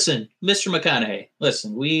scenario. Listen, Mr. McConaughey,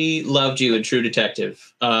 listen, we loved you in True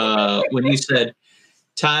Detective when you said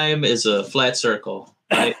time is a flat circle,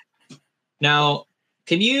 right? Now,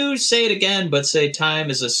 can you say it again, but say time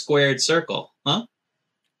is a squared circle, huh?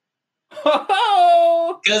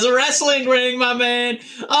 Oh, because of wrestling ring, my man.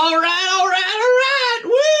 All right.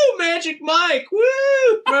 Woo, Magic Mike.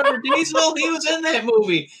 Woo. Remember Diesel? He was in that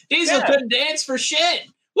movie. Diesel couldn't dance for shit.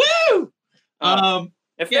 Woo.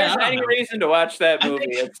 If there's any reason to watch that movie,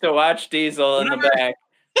 it's to watch Diesel in the back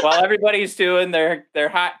while everybody's doing their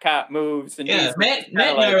hot cop moves. And Matt and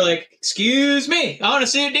I were like, "Excuse me, I want to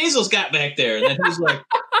see what Diesel's got back there." And then he's like,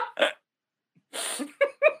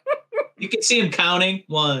 you can see him counting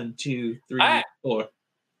 1, 2, 3, 4.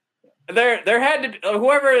 There had to be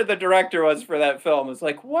whoever the director was for that film was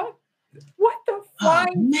like, what the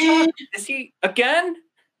fuck? Man, is he again?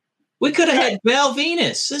 We could have had Val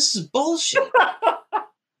Venus. This is bullshit.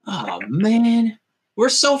 Oh man, we're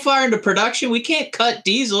so far into production, we can't cut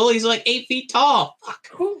Diesel. He's like 8 feet tall. Fuck.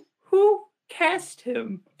 Who cast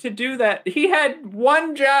him to do that? He had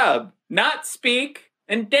one job: not speak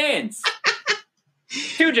and dance.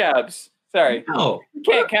 2 jobs. Sorry. No. You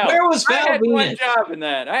can't count. Where was Val? I had one job in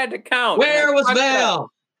that. I had to count. Where was Val?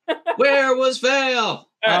 Where was Val?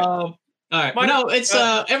 All right. No, it's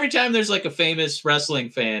every time there's like a famous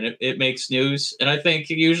wrestling fan, it makes news. And I think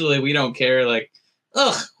usually we don't care. Like,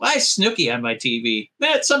 ugh, why is Snooki on my TV?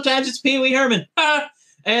 Man, sometimes it's Pee Wee Herman.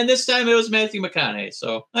 And this time it was Matthew McConaughey.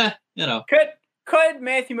 So, you know. Could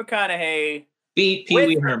Matthew McConaughey beat Pee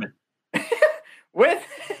Wee Herman? With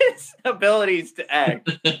his abilities to act,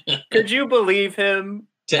 could you believe him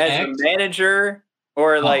as a manager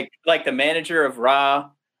or like the manager of Raw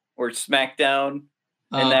or SmackDown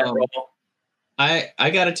in that role? I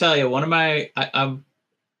got to tell you, one of my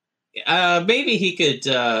maybe he could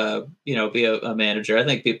be a manager. I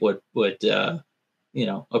think people would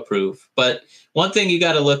approve. But one thing you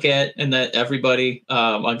got to look at, and that everybody,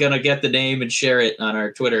 I'm gonna get the name and share it on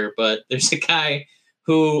our Twitter. But there's a guy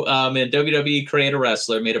who in WWE Create a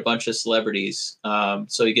Wrestler made a bunch of celebrities.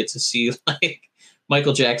 So you get to see like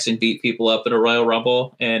Michael Jackson beat people up in a Royal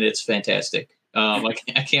Rumble, and it's fantastic. I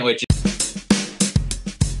can't wait.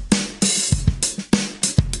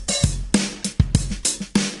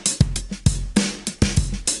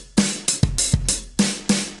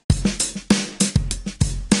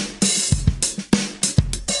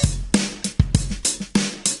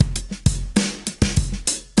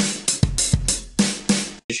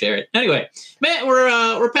 Share it. Anyway, Matt,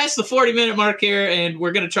 we're past the 40-minute mark here, and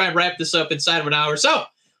we're going to try and wrap this up inside of an hour. So,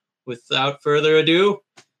 without further ado,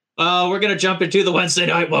 we're going to jump into the Wednesday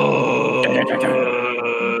Night Wars.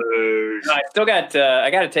 I still got I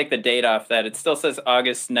got to take the date off that. It still says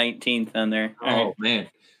August 19th on there. Man.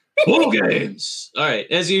 War games. All right.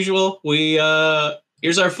 As usual, we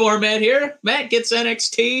here's our format here. Matt gets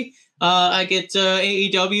NXT. I get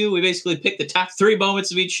AEW. We basically pick the top 3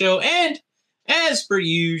 moments of each show, and as per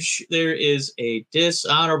usual, there is a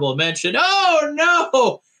dishonorable mention. Oh,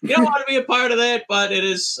 no! You don't want to be a part of that, but it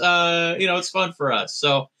is, it's fun for us.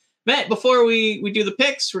 So, Matt, before we do the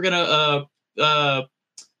picks, we're going to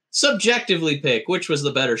subjectively pick which was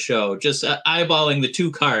the better show, just eyeballing the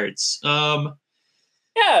 2 cards. Yeah,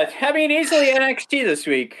 I mean, easily NXT this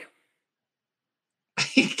week.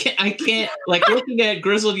 I can't, like, looking at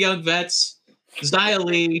Grizzled Young Vets, Xia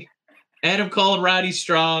Li, Adam Cole, and Roddy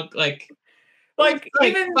Strong, like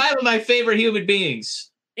even 5 of my favorite human beings.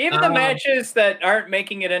 Even the matches that aren't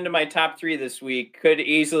making it into my top 3 this week could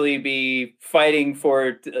easily be fighting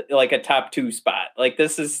for like a top 2 spot. Like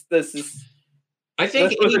this is. I think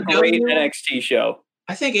this was a great NXT show.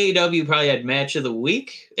 I think AEW probably had match of the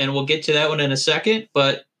week, and we'll get to that one in a second.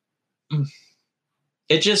 But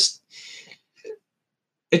it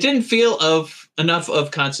didn't feel enough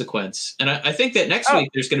of consequence. And I think that next week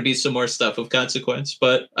there's going to be some more stuff of consequence.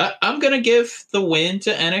 But I'm going to give the win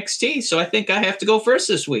to NXT. So I think I have to go first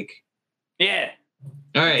this week. Yeah.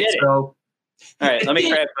 All right. All right. Let me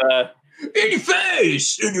grab. In your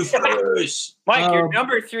face. Mike, your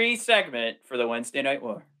number 3 segment for the Wednesday Night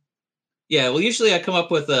War. Yeah. Well, usually I come up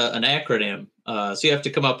with an acronym. So you have to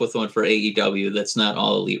come up with one for AEW that's not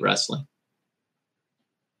All Elite Wrestling.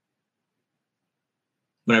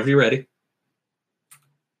 Whenever you're ready.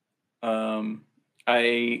 So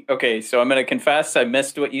I'm going to confess I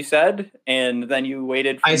missed what you said, and then you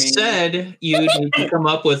waited for me. I said you need to come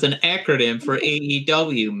up with an acronym for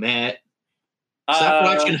AEW, Matt. Stop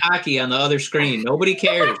watching hockey on the other screen. Nobody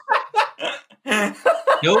cares.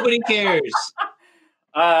 Nobody cares.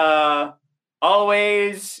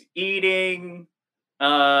 Always eating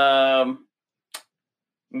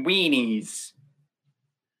weenies.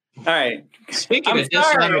 All right. Speaking of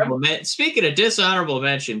dishonorable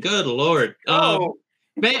mention, good Lord. Moment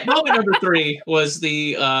number 3 was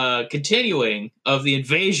the continuing of the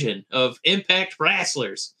invasion of Impact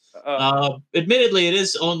wrestlers. Admittedly, it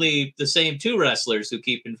is only the same 2 wrestlers who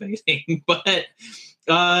keep invading, but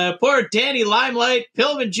poor Danny Limelight,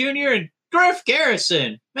 Pillman Jr., and Griff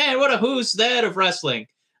Garrison. Man, what a who's that of wrestling.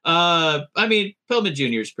 I mean, Pillman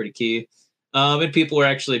Jr. is pretty key. And people were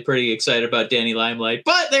actually pretty excited about Danny Limelight,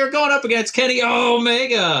 but they were going up against Kenny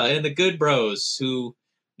Omega and the Good Bros, who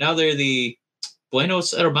now they're the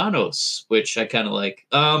Buenos Hermanos, which I kind of like.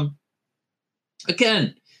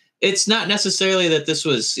 Again, it's not necessarily that this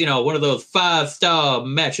was, one of those 5-star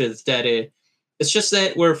matches, Daddy. It's just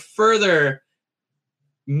that we're further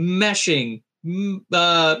meshing,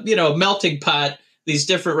 melting pot these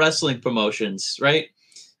different wrestling promotions, right?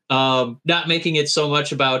 Not making it so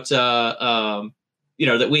much about, that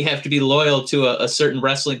we have to be loyal to a certain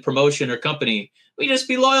wrestling promotion or company. We just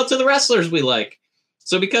be loyal to the wrestlers we like.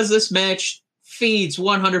 So because this match feeds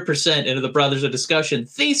 100% into the Brothers of Discussion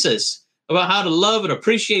thesis about how to love and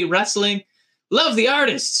appreciate wrestling, love the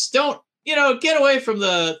artists. Don't, get away from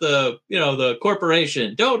the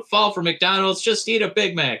corporation. Don't fall for McDonald's. Just eat a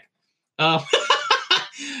Big Mac.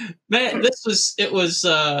 Man, it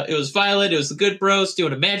was violent. It was the Good Bros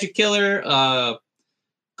doing a magic killer.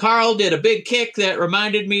 Carl did a big kick that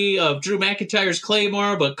reminded me of Drew McIntyre's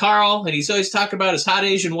Claymore, but Carl, and he's always talking about his hot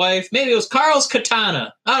Asian wife. Maybe it was Carl's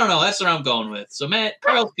Katana. I don't know. That's what I'm going with. So, Matt,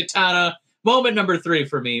 Carl's Katana, moment number 3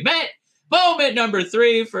 for me. Matt, moment number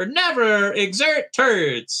 3 for never exert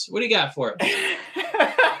turds. What do you got for it?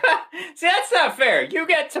 See, that's not fair. You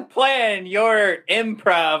get to plan your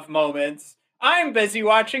improv moments. I'm busy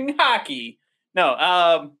watching hockey.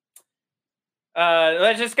 No,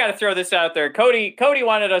 let's just got to throw this out there. Cody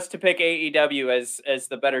wanted us to pick AEW as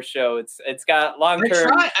the better show. It's got long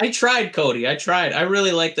term. I tried, Cody. I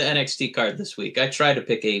really like the NXT card this week. I tried to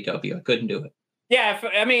pick AEW. I couldn't do it. Yeah,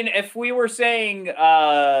 if we were saying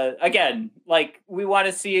again, like we want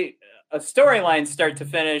to see a storyline start to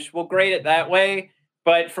finish, we'll grade it that way.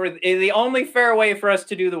 But for the only fair way for us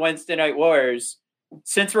to do the Wednesday Night Wars,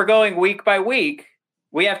 since we're going week by week,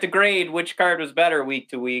 we have to grade which card was better week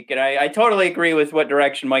to week. And I totally agree with what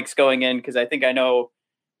direction Mike's going in, because I think I know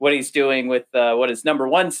what he's doing with what his number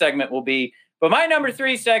 1 segment will be. But my number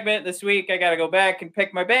 3 segment this week, I got to go back and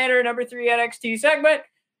pick my banner. Number 3 NXT segment.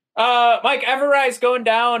 Mike Everrise going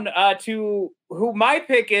down to who my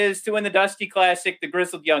pick is to win the Dusty Classic, the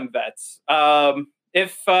Grizzled Young Vets.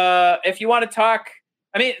 If you want to talk,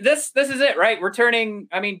 this is it, right? We're turning,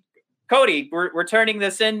 Cody, we're turning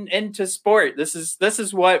this into sport. This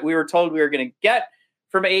is what we were told we were going to get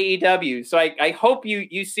from AEW. So I hope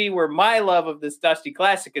you see where my love of this Dusty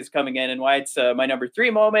Classic is coming in and why it's my number 3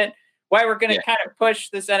 moment. Why we're going to kind of push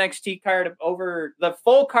this NXT card over the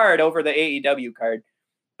full card over the AEW card.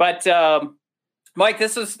 But Mike,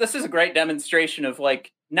 this is a great demonstration of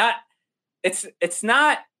it's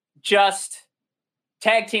not just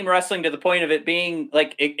tag team wrestling to the point of it being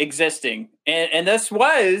like existing. And this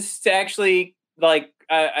was to actually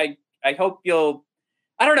I hope you'll,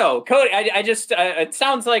 I don't know, Cody, I just, it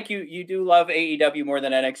sounds like you do love AEW more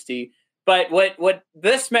than NXT, but what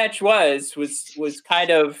this match was kind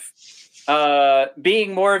of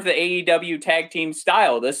being more of the AEW tag team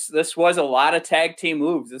style. This was a lot of tag team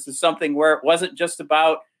moves. This is something where it wasn't just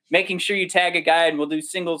about making sure you tag a guy and we'll do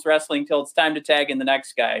singles wrestling till it's time to tag in the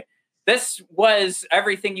next guy. This was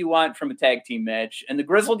everything you want from a tag team match, and the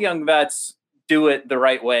Grizzled Young Vets do it the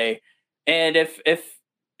right way. And if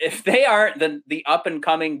they aren't the up and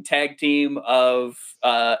coming tag team of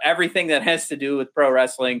everything that has to do with pro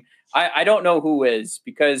wrestling, I don't know who is,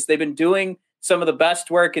 because they've been doing some of the best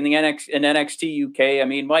work in the NXT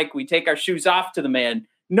UK. Mike, we take our shoes off to the man.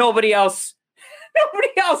 Nobody else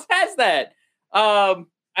has that.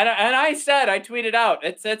 And I tweeted out,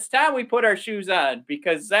 it's time we put our shoes on,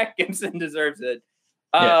 because Zach Gibson deserves it.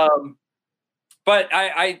 Yeah. But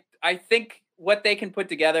I think what they can put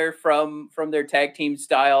together from their tag team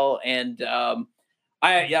style, and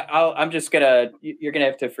I'm just you're gonna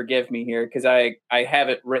have to forgive me here, because I have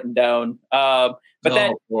it written down. But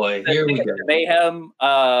here we go. Mayhem,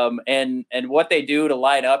 and what they do to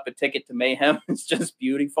line up a ticket to Mayhem is just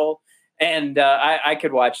beautiful, and I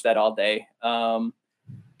could watch that all day.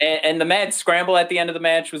 And the mad scramble at the end of the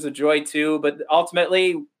match was a joy too. But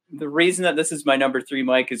ultimately, the reason that this is my number 3,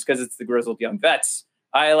 Mike, is because it's the Grizzled Young Vets.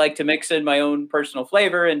 I like to mix in my own personal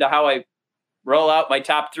flavor into how I roll out my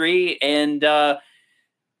top 3. And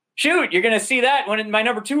shoot, you're going to see that when my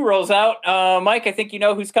number 2 rolls out. Mike, I think you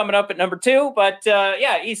know who's coming up at number 2. But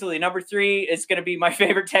yeah, easily. Number 3 is going to be my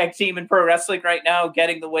favorite tag team in pro wrestling right now,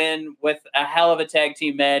 getting the win with a hell of a tag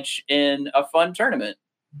team match in a fun tournament.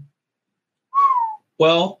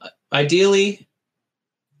 Well, ideally,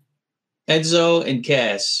 Enzo and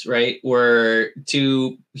Cass, right, were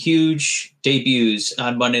 2 huge debuts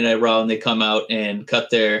on Monday Night Raw, and they come out and cut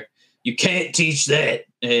their "you can't teach that."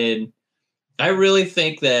 And I really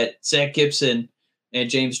think that Zach Gibson and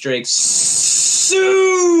James Drake, soon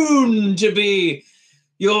to be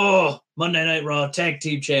your Monday Night Raw tag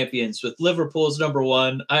team champions with Liverpool's number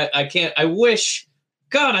 1. I wish,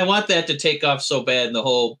 God, I want that to take off so bad in the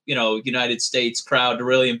whole, United States crowd to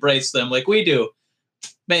really embrace them like we do.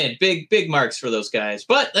 Man, big marks for those guys.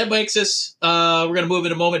 But that makes us, we're going to move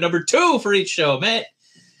into moment number 2 for each show, Matt.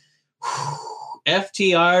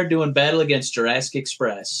 FTR doing battle against Jurassic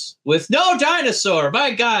Express with no dinosaur.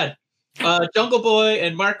 My God. Jungle Boy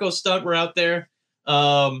and Marco Stunt were out there.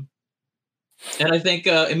 And I think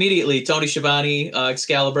immediately Tony Schiavone,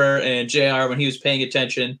 Excalibur, and JR, when he was paying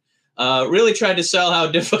attention, really tried to sell how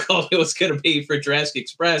difficult it was going to be for Jurassic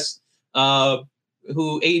Express,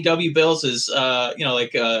 who AEW bills is,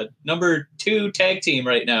 number 2 tag team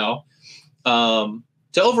right now,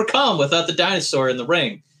 to overcome without the dinosaur in the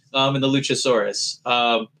ring, in the Luchasaurus.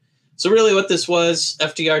 So really what this was,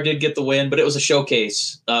 FTR did get the win, but it was a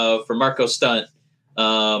showcase for Marco Stunt.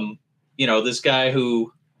 This guy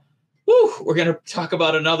who, we're going to talk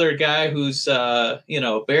about another guy who's,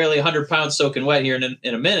 barely 100 pounds soaking wet here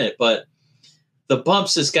in a minute, but the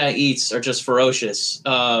bumps this guy eats are just ferocious.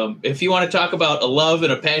 If you want to talk about a love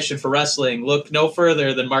and a passion for wrestling, look no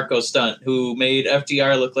further than Marco Stunt, who made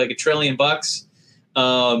FTR look like $1 trillion.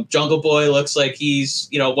 Jungle Boy looks like he's,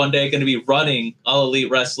 one day going to be running All Elite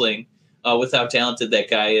Wrestling with how talented that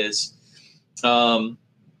guy is.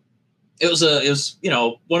 It was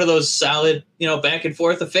one of those solid, back and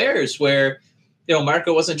forth affairs where,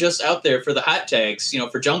 Marco wasn't just out there for the hot tags,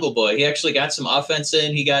 for Jungle Boy. He actually got some offense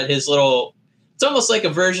in. He got his little, it's almost like a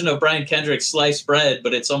version of Brian Kendrick's sliced bread,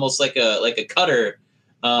 but it's almost like a cutter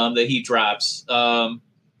that he drops.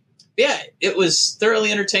 Yeah, it was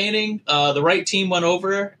thoroughly entertaining. The right team went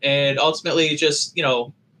over, and ultimately just,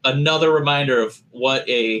 another reminder of what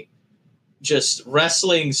a just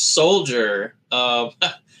wrestling soldier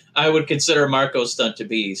I would consider Marco Stunt to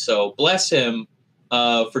be. So bless him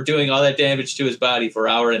for doing all that damage to his body for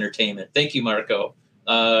our entertainment. Thank you, Marco.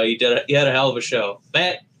 You had a hell of a show.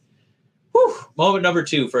 Matt, moment number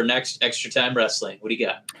 2 for next Extra Time Wrestling. What do you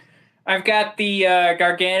got? I've got the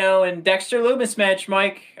Gargano and Dexter Lumis match,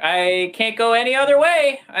 Mike. I can't go any other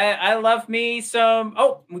way. I love me some.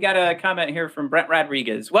 Oh, we got a comment here from Brent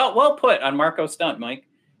Rodriguez. Well put on Marco Stunt, Mike.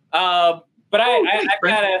 But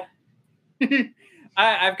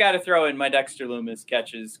I've got to throw in my Dexter Lumis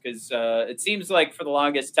catches because it seems like for the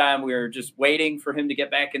longest time we were just waiting for him to get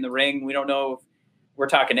back in the ring. We don't know if we're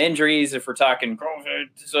talking injuries, if we're talking COVID.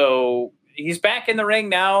 So he's back in the ring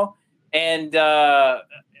now, and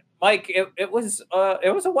Mike, it was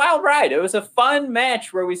a wild ride. It was a fun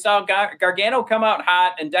match where we saw Gargano come out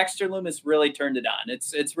hot, and Dexter Lumis really turned it on.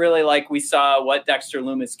 It's really like we saw what Dexter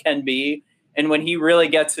Lumis can be, and when he really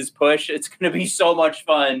gets his push, it's going to be so much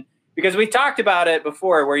fun. Because we talked about it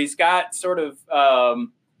before, where he's got sort of,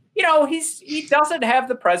 he doesn't have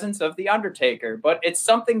the presence of the Undertaker, but it's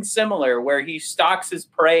something similar where he stalks his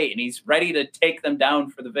prey and he's ready to take them down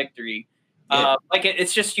for the victory. Yeah.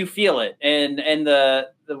 It's just you feel it, and the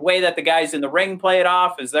way that the guys in the ring play it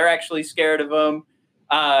off is they're actually scared of him.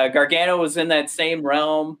 Gargano was in that same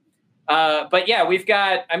realm. But yeah, we've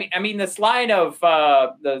got, I mean, this line of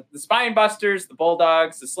the spine busters, the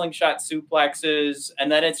bulldogs, the slingshot suplexes,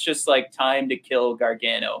 and then it's just like time to kill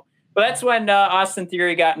Gargano. But that's when Austin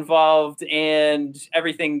Theory got involved and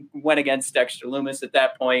everything went against Dexter Lumis at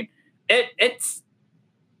that point.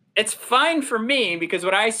 It's fine for me because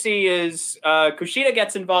what I see is Kushida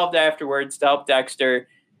gets involved afterwards to help Dexter.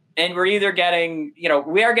 And we're either getting,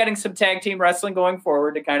 we are getting some tag team wrestling going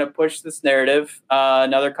forward to kind of push this narrative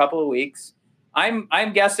another couple of weeks. I'm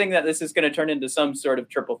guessing that this is going to turn into some sort of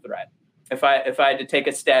triple threat. If I had to take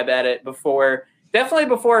a stab at it definitely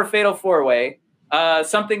before a fatal 4-way,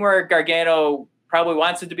 something where Gargano probably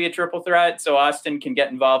wants it to be a triple threat so Austin can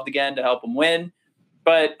get involved again to help him win.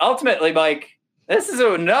 But ultimately, Mike, this is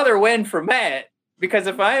another win for Matt, because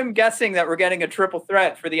if I'm guessing that we're getting a triple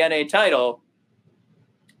threat for the NA title,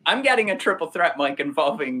 I'm getting a triple threat, Mike,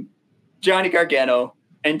 involving Johnny Gargano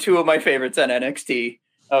and 2 of my favorites on NXT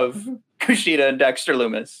of Kushida and Dexter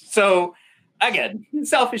Lumis. So, again,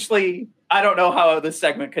 selfishly, I don't know how this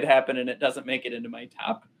segment could happen and it doesn't make it into my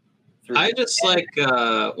top 3. I just like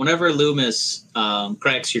whenever Loomis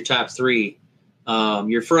cracks your top 3,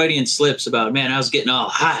 your Freudian slips about, man, I was getting all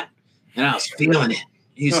hot and I was feeling it.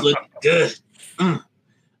 He's looking good. I'm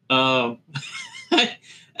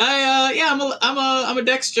a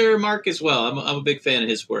Dexter Mark as well. I'm a big fan of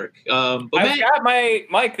his work. But I've got my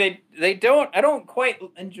Mike. I don't quite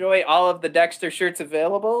enjoy all of the Dexter shirts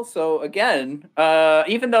available. So again,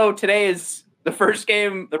 even though today is the first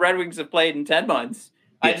game the Red Wings have played in 10 months,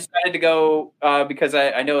 I decided to go because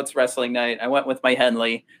I know it's wrestling night. I went with my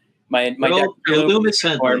Henley, my Loomis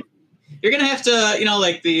Henley. You're gonna have to,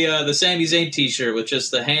 like the Sami Zayn T-shirt with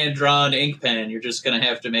just the hand-drawn ink pen. You're just gonna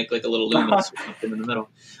have to make like a little Loomis or something in the middle.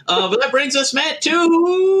 But that brings us, Matt,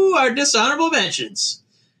 to our dishonorable mentions.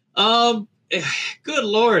 Good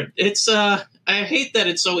Lord, it's I hate that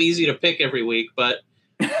it's so easy to pick every week, but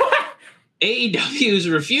AEW's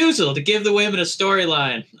refusal to give the women a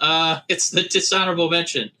storyline. It's the dishonorable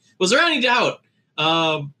mention. Was there any doubt?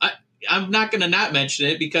 I'm not going to not mention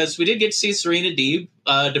it because we did get to see Serena Deeb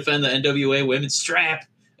defend the NWA Women's Strap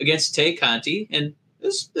against Tay Conti, and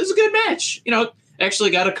this is a good match. Actually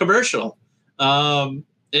got a commercial. AEW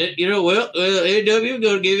going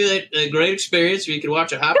to give you that great experience where you can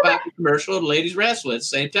watch a Hot Pocket commercial and ladies wrestle at the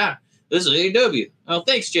same time. This is AEW. Oh,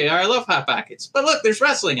 thanks, JR. I love Hot Pockets. But look, there's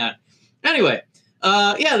wrestling on. Anyway,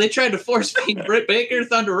 they tried to force feed Britt Baker,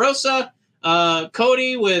 Thunder Rosa,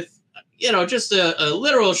 Cody with just a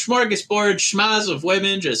literal smorgasbord schmaz of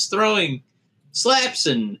women just throwing slaps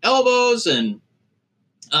and elbows, and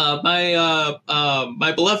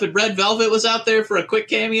my beloved Red Velvet was out there for a quick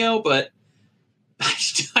cameo, but I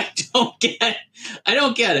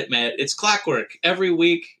don't get it, man. It's clockwork every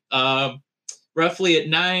week, roughly at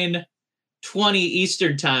 9:20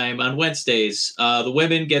 Eastern time on Wednesdays. The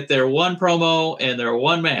women get their one promo and their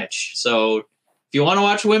one match. So if you want to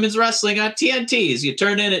watch women's wrestling on TNTs, you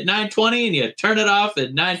turn in at 9:20 and you turn it off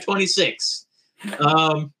at 9:26.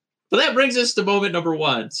 But that brings us to moment number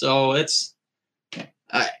 1. So it's,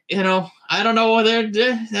 I don't know what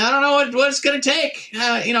it's going to take.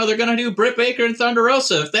 They're going to do Britt Baker and Thunder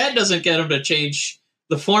Rosa. If that doesn't get them to change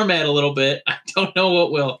the format a little bit, I don't know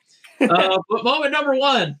what will. But moment number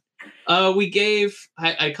 1, we gave,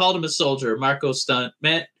 I called him a soldier, Marco Stunt.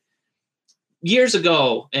 Matt, years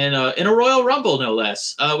ago, and in a Royal Rumble, no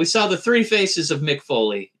less, we saw the 3 faces of Mick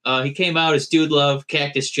Foley. He came out as Dude Love,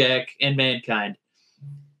 Cactus Jack, and Mankind.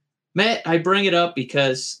 Matt, I bring it up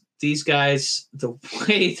because these guys, the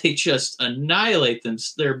way they just annihilate them,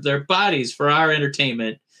 their bodies for our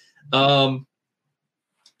entertainment. The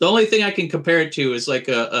only thing I can compare it to is like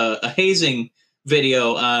a hazing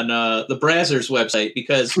video on the Brazzers website,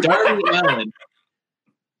 because Darby Allin,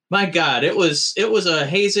 my God, it was a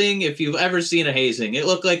hazing. If you've ever seen a hazing, it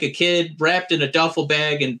looked like a kid wrapped in a duffel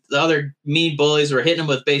bag, and the other mean bullies were hitting him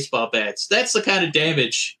with baseball bats. That's the kind of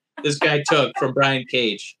damage this guy took from Brian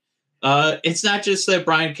Cage. It's not just that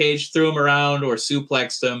Brian Cage threw him around or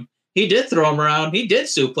suplexed him. He did throw him around. He did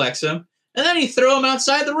suplex him. And then he threw him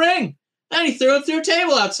outside the ring. Then he threw him through a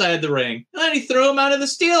table outside the ring. And then he threw him out of the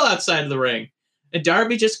steel outside of the ring. And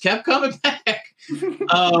Darby just kept coming back.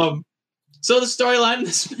 So the storyline in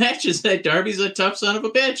this match is that Darby's a tough son of a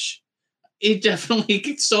bitch. He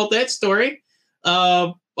definitely sold that story.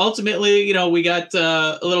 Ultimately, we got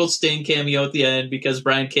a little Sting cameo at the end because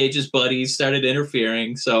Brian Cage's buddies started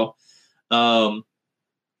interfering. So,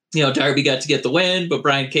 Darby got to get the win, but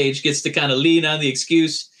Brian Cage gets to kind of lean on the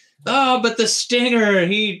excuse. Oh, but the Stinger,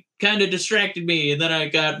 he kind of distracted me, and then I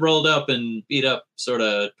got rolled up and beat up sort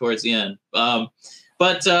of towards the end. But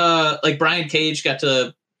Brian Cage got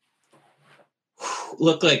to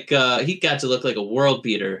look like a world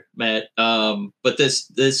beater, Matt. But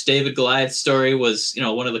this David Goliath story was,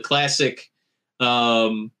 one of the classic,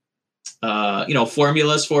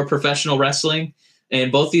 formulas for professional wrestling. And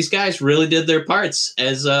both these guys really did their parts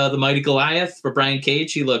as the mighty Goliath. For Brian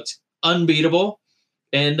Cage, he looked unbeatable.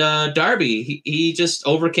 And Darby, he just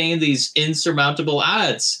overcame these insurmountable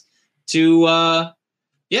odds to,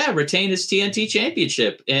 retain his TNT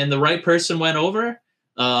championship. And the right person went over.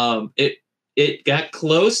 It got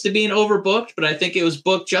close to being overbooked, but I think it was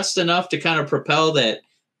booked just enough to kind of propel that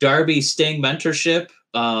Darby Sting mentorship,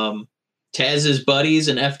 Taz's buddies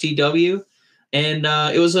and FTW. And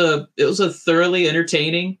it was a thoroughly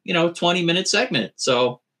entertaining, 20-minute segment.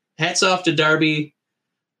 So hats off to Darby.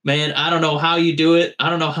 Man, I don't know how you do it. I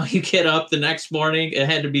don't know how you get up the next morning. It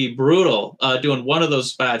had to be brutal doing one of those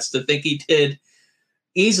spots. To think he did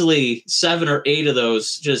easily 7 or 8 of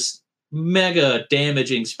those just mega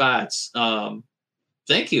damaging spots.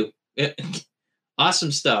 Thank you.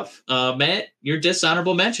 Awesome stuff. Matt, your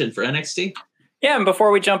dishonorable mention for NXT. Yeah, and before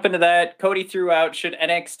we jump into that, Cody threw out, should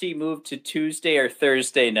NXT move to Tuesday or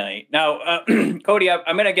Thursday night? Now, Cody,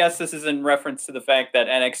 I'm going to guess this is in reference to the fact that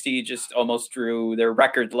NXT just almost drew their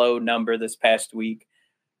record low number this past week.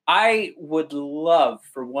 I would love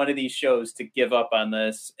for one of these shows to give up on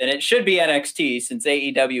this, and it should be NXT since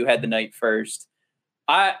AEW had the night first.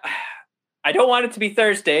 I don't want it to be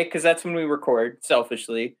Thursday because that's when we record,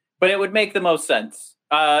 selfishly, but it would make the most sense.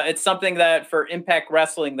 It's something that for Impact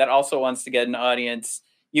Wrestling that also wants to get an audience,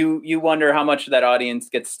 you wonder how much of that audience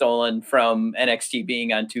gets stolen from NXT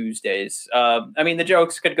being on Tuesdays. I mean, the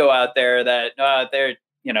jokes could go out there that they're,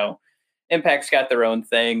 Impact's got their own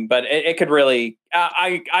thing, but it could really,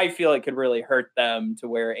 I feel it could really hurt them to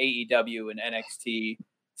where AEW and NXT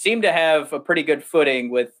seem to have a pretty good footing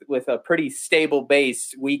with a pretty stable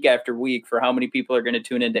base week after week for how many people are going to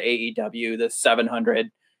tune into AEW, the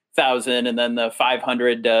 700,000 and then the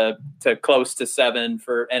 500 to close to 7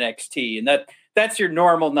 for NXT. And that's your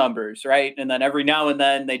normal numbers, right? And then every now and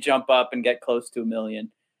then they jump up and get close to 1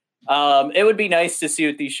 million. It would be nice to see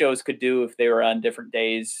what these shows could do if they were on different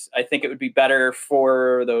days. I think it would be better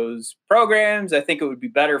for those programs. I think it would be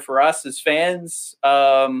better for us as fans.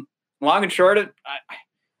 Long and short,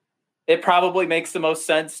 it probably makes the most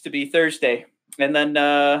sense to be Thursday. And then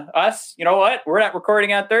us, you know what? We're not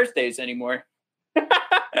recording on Thursdays anymore.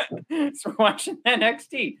 So we're watching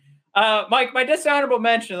NXT. Mike, my dishonorable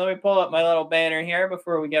mention, let me pull up my little banner here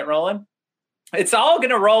before we get rolling. It's all going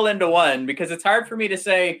to roll into one because it's hard for me to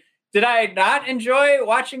say, did I not enjoy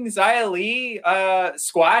watching Xia Li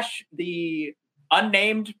squash the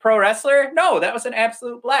unnamed pro wrestler? No, that was an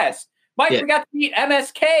absolute blast. Mike, We got to meet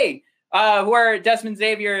MSK, who are Desmond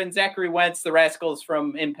Xavier and Zachary Wentz, the Rascals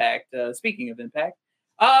from Impact. Speaking of Impact.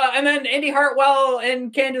 And then Indy Hartwell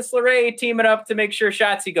and Candice LeRae teaming up to make sure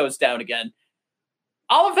Shotzi goes down again.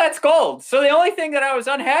 All of that's gold. So the only thing that I was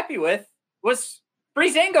unhappy with was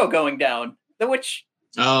Breezango going down. Which,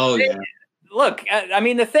 look, I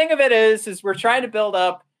mean, the thing of it is we're trying to build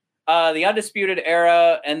up the Undisputed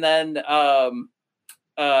Era and then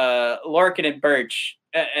Lorcan and Birch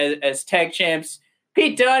as tag champs.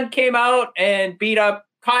 Pete Dunne came out and beat up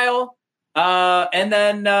Kyle, and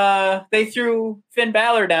then they threw Finn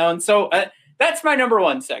Balor down. So that's my number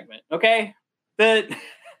one segment, okay?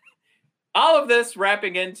 All of this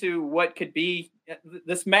wrapping into what could be.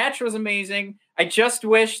 This match was amazing. I just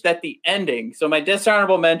wish that the ending, so my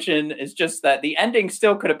dishonorable mention is just that the ending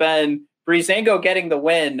still could have been Breezango getting the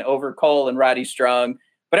win over Cole and Roddy Strong,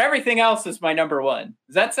 but everything else is my number one.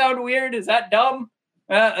 Does that sound weird? Is that dumb?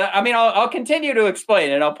 I mean, I'll continue to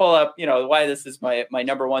explain and I'll pull up, why this is my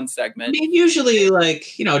number one segment. I mean, usually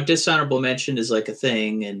dishonorable mention is like a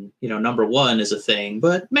thing and, number one is a thing,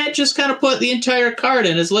 but Matt just kind of put the entire card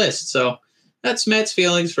in his list. So that's Matt's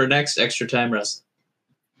feelings for next Extra Time Wrestling.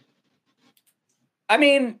 I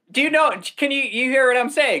mean, can you hear what I'm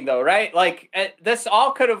saying though, right? Like this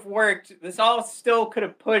all could have worked. This all still could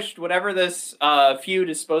have pushed whatever this feud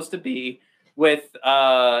is supposed to be with,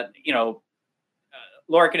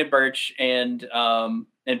 Lorcan and Birch and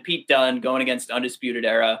Pete Dunne going against Undisputed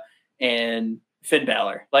Era and Finn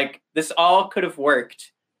Balor. Like this all could have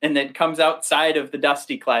worked and then comes outside of the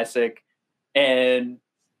Dusty Classic and,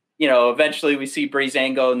 eventually we see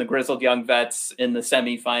Breezango and the Grizzled Young Vets in the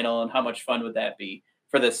semifinal, and how much fun would that be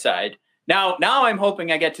for this side? Now I'm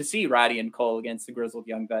hoping I get to see Roddy and Cole against the Grizzled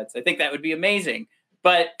Young Vets. I think that would be amazing.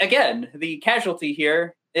 But again, the casualty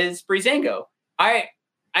here is Breezango. I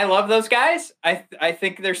love those guys. I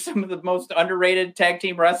think they're some of the most underrated tag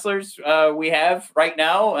team wrestlers we have right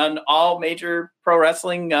now on all major pro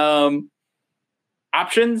wrestling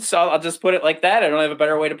options. So I'll just put it like that. I don't have a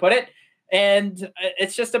better way to put it. And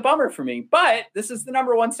it's just a bummer for me. But this is the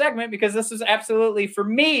number one segment because this is absolutely, for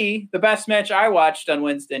me, the best match I watched on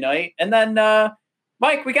Wednesday night. And then,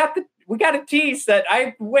 Mike, we got a tease that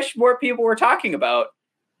I wish more people were talking about.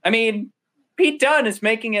 I mean, Pete Dunne is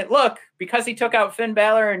making it look, because he took out Finn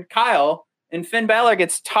Balor and Kyle, and Finn Balor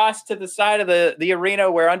gets tossed to the side of the arena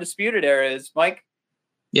where Undisputed Era is, Mike.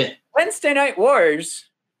 Yeah. Wednesday Night Wars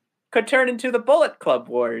could turn into the Bullet Club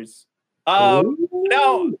Wars. Now,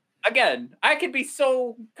 again, I could be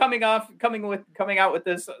so coming out with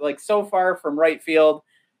this like so far from right field.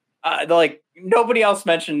 Like nobody else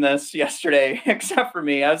mentioned this yesterday except for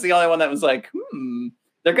me. I was the only one that was like,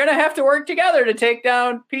 they're gonna have to work together to take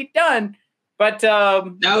down Pete Dunne. But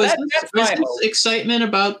now is this excitement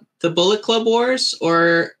about the Bullet Club Wars,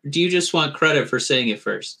 or do you just want credit for saying it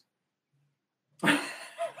first?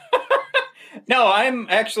 No, I'm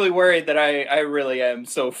actually worried that I really am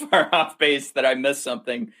so far off base that I missed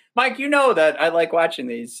something. Mike, you know that I like watching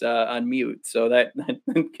these on mute, so that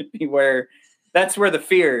could be that's where the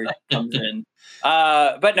fear comes in.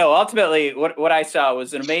 But no, ultimately, what I saw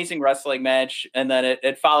was an amazing wrestling match, and then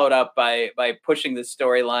it followed up by pushing the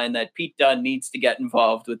storyline that Pete Dunne needs to get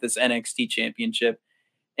involved with this NXT championship,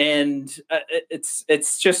 and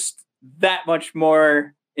it's just that much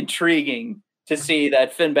more intriguing to see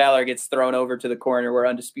that Finn Balor gets thrown over to the corner where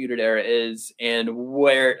Undisputed Era is, and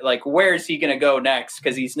where is he going to go next?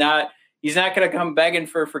 Because he's not going to come begging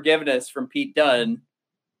for forgiveness from Pete Dunne.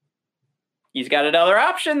 He's got another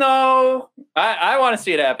option though. I want to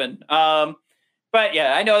see it happen. But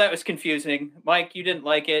yeah, I know that was confusing. Mike, you didn't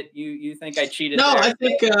like it. You think I cheated? No, there. I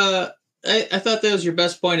think I thought that was your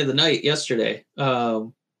best point of the night yesterday.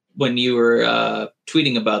 When you were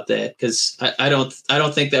tweeting about that, because I don't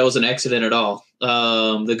think that was an accident at all.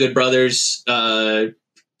 The Good Brothers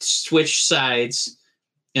switch sides,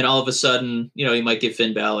 and all of a sudden, you might get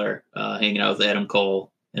Finn Balor hanging out with Adam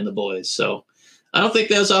Cole and the boys. So I don't think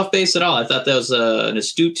that was off base at all. I thought that was an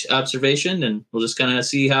astute observation, and we'll just kind of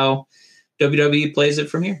see how WWE plays it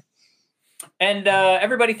from here. And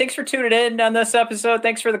everybody, thanks for tuning in on this episode.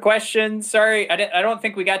 Thanks for the questions. Sorry, I don't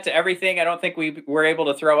think we got to everything. I don't think we were able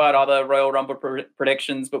to throw out all the Royal Rumble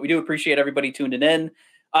predictions, but we do appreciate everybody tuning in.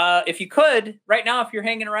 If you could, right now, if you're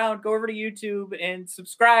hanging around, go over to YouTube and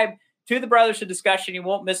subscribe to the Brothers of Discussion. You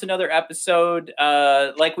won't miss another episode.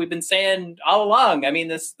 Like we've been saying all along, I mean,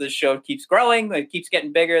 this show keeps growing. It keeps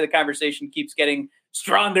getting bigger. The conversation keeps getting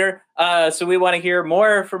stronger. So we want to hear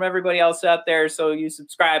more from everybody else out there. So you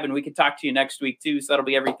subscribe and we can talk to you next week too. So that'll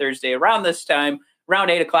be every Thursday around this time, around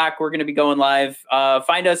 8:00. We're going to be going live.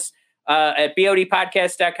 Find us at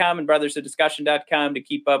bodpodcast.com and brothersofdiscussion.com to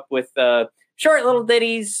keep up with short little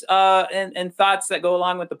ditties and thoughts that go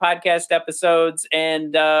along with the podcast episodes.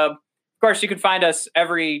 And of course, you can find us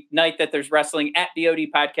every night that there's wrestling at BOD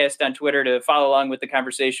Podcast on Twitter to follow along with the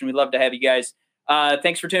conversation. We'd love to have you guys.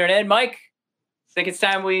 Thanks for tuning in, Mike. I think it's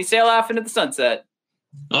time we sail off into the sunset.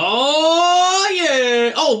 Oh,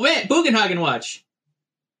 yeah. Oh, man. Bugenhagen watch.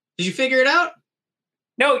 Did you figure it out?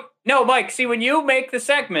 No, Mike. See, when you make the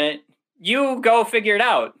segment, you go figure it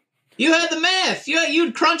out. You had the math.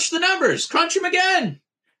 You'd crunch the numbers. Crunch them again.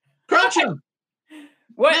 Crunch them.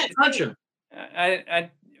 What? Matt, crunch them.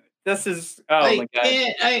 This is... Oh, my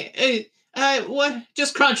God. What?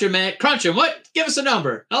 Just crunch them, man. Crunch them. What? Give us a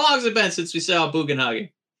number. How long has it been since we saw Bugenhagen?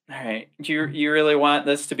 All right. Do you really want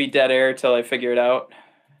this to be dead air till I figure it out?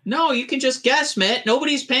 No, you can just guess, Matt.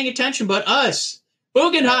 Nobody's paying attention but us.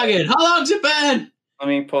 Bugenhagen, how long's it been? Let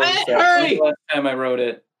me pull Matt, this up. hurry! When's the last time I wrote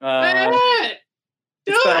it? Matt!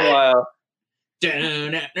 It's been a while.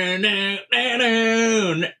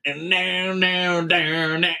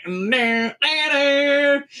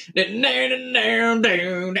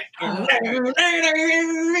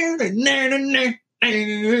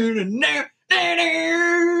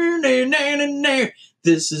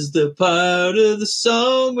 This is the part of the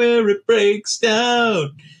song where it breaks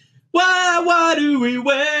down. Why do we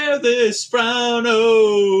wear this frown?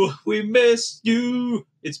 Oh, we missed you.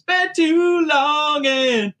 It's been too long,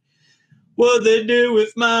 and what they do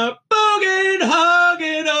with my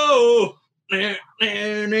Bugenhagen? Oh,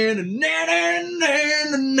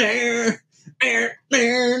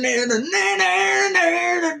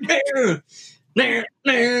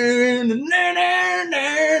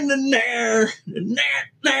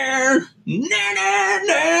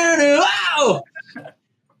 wow!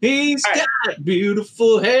 He's got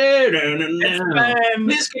beautiful hair.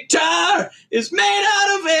 This guitar is made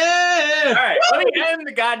out of air. All right, let me end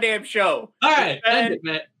the goddamn show. All right, end it,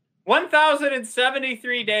 Matt.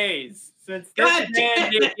 1,073 days since this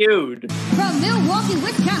man debuted. From Milwaukee,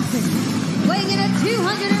 Wisconsin, weighing in at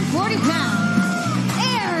 240 pounds,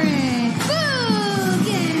 Eric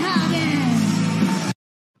Bugenhagen.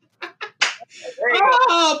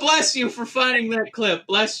 Oh, bless you for finding that clip.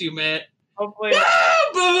 Bless you, Matt. Hopefully,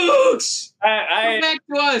 Books. I Come back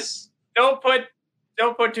to us. don't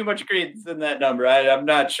put too much credence in that number. I'm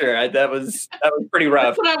not sure. That was pretty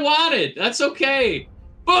rough. That's what I wanted. That's okay.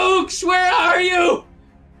 Books, where are you?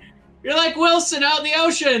 You're like Wilson out in the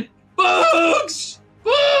ocean. Books!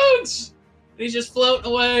 Books! He's just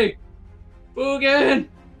floating away. Boogan!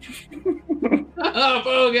 Oh,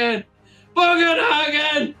 Boogan!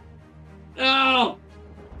 Bugenhagen! No!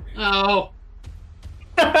 No!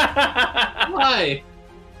 Why?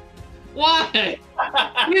 Why?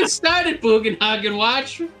 You started Bugenhagen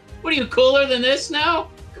Watch. What are you, cooler than this now?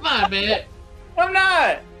 Come on, man. I'm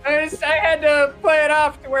not. I had to play it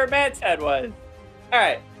off to where Matt's head was. All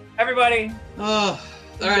right, everybody. Oh.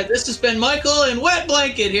 All right, this has been Michael and Wet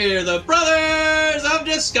Blanket here, the Brothers of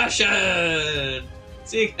Discussion.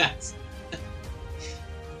 See you guys.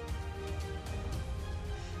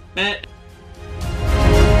 Matt.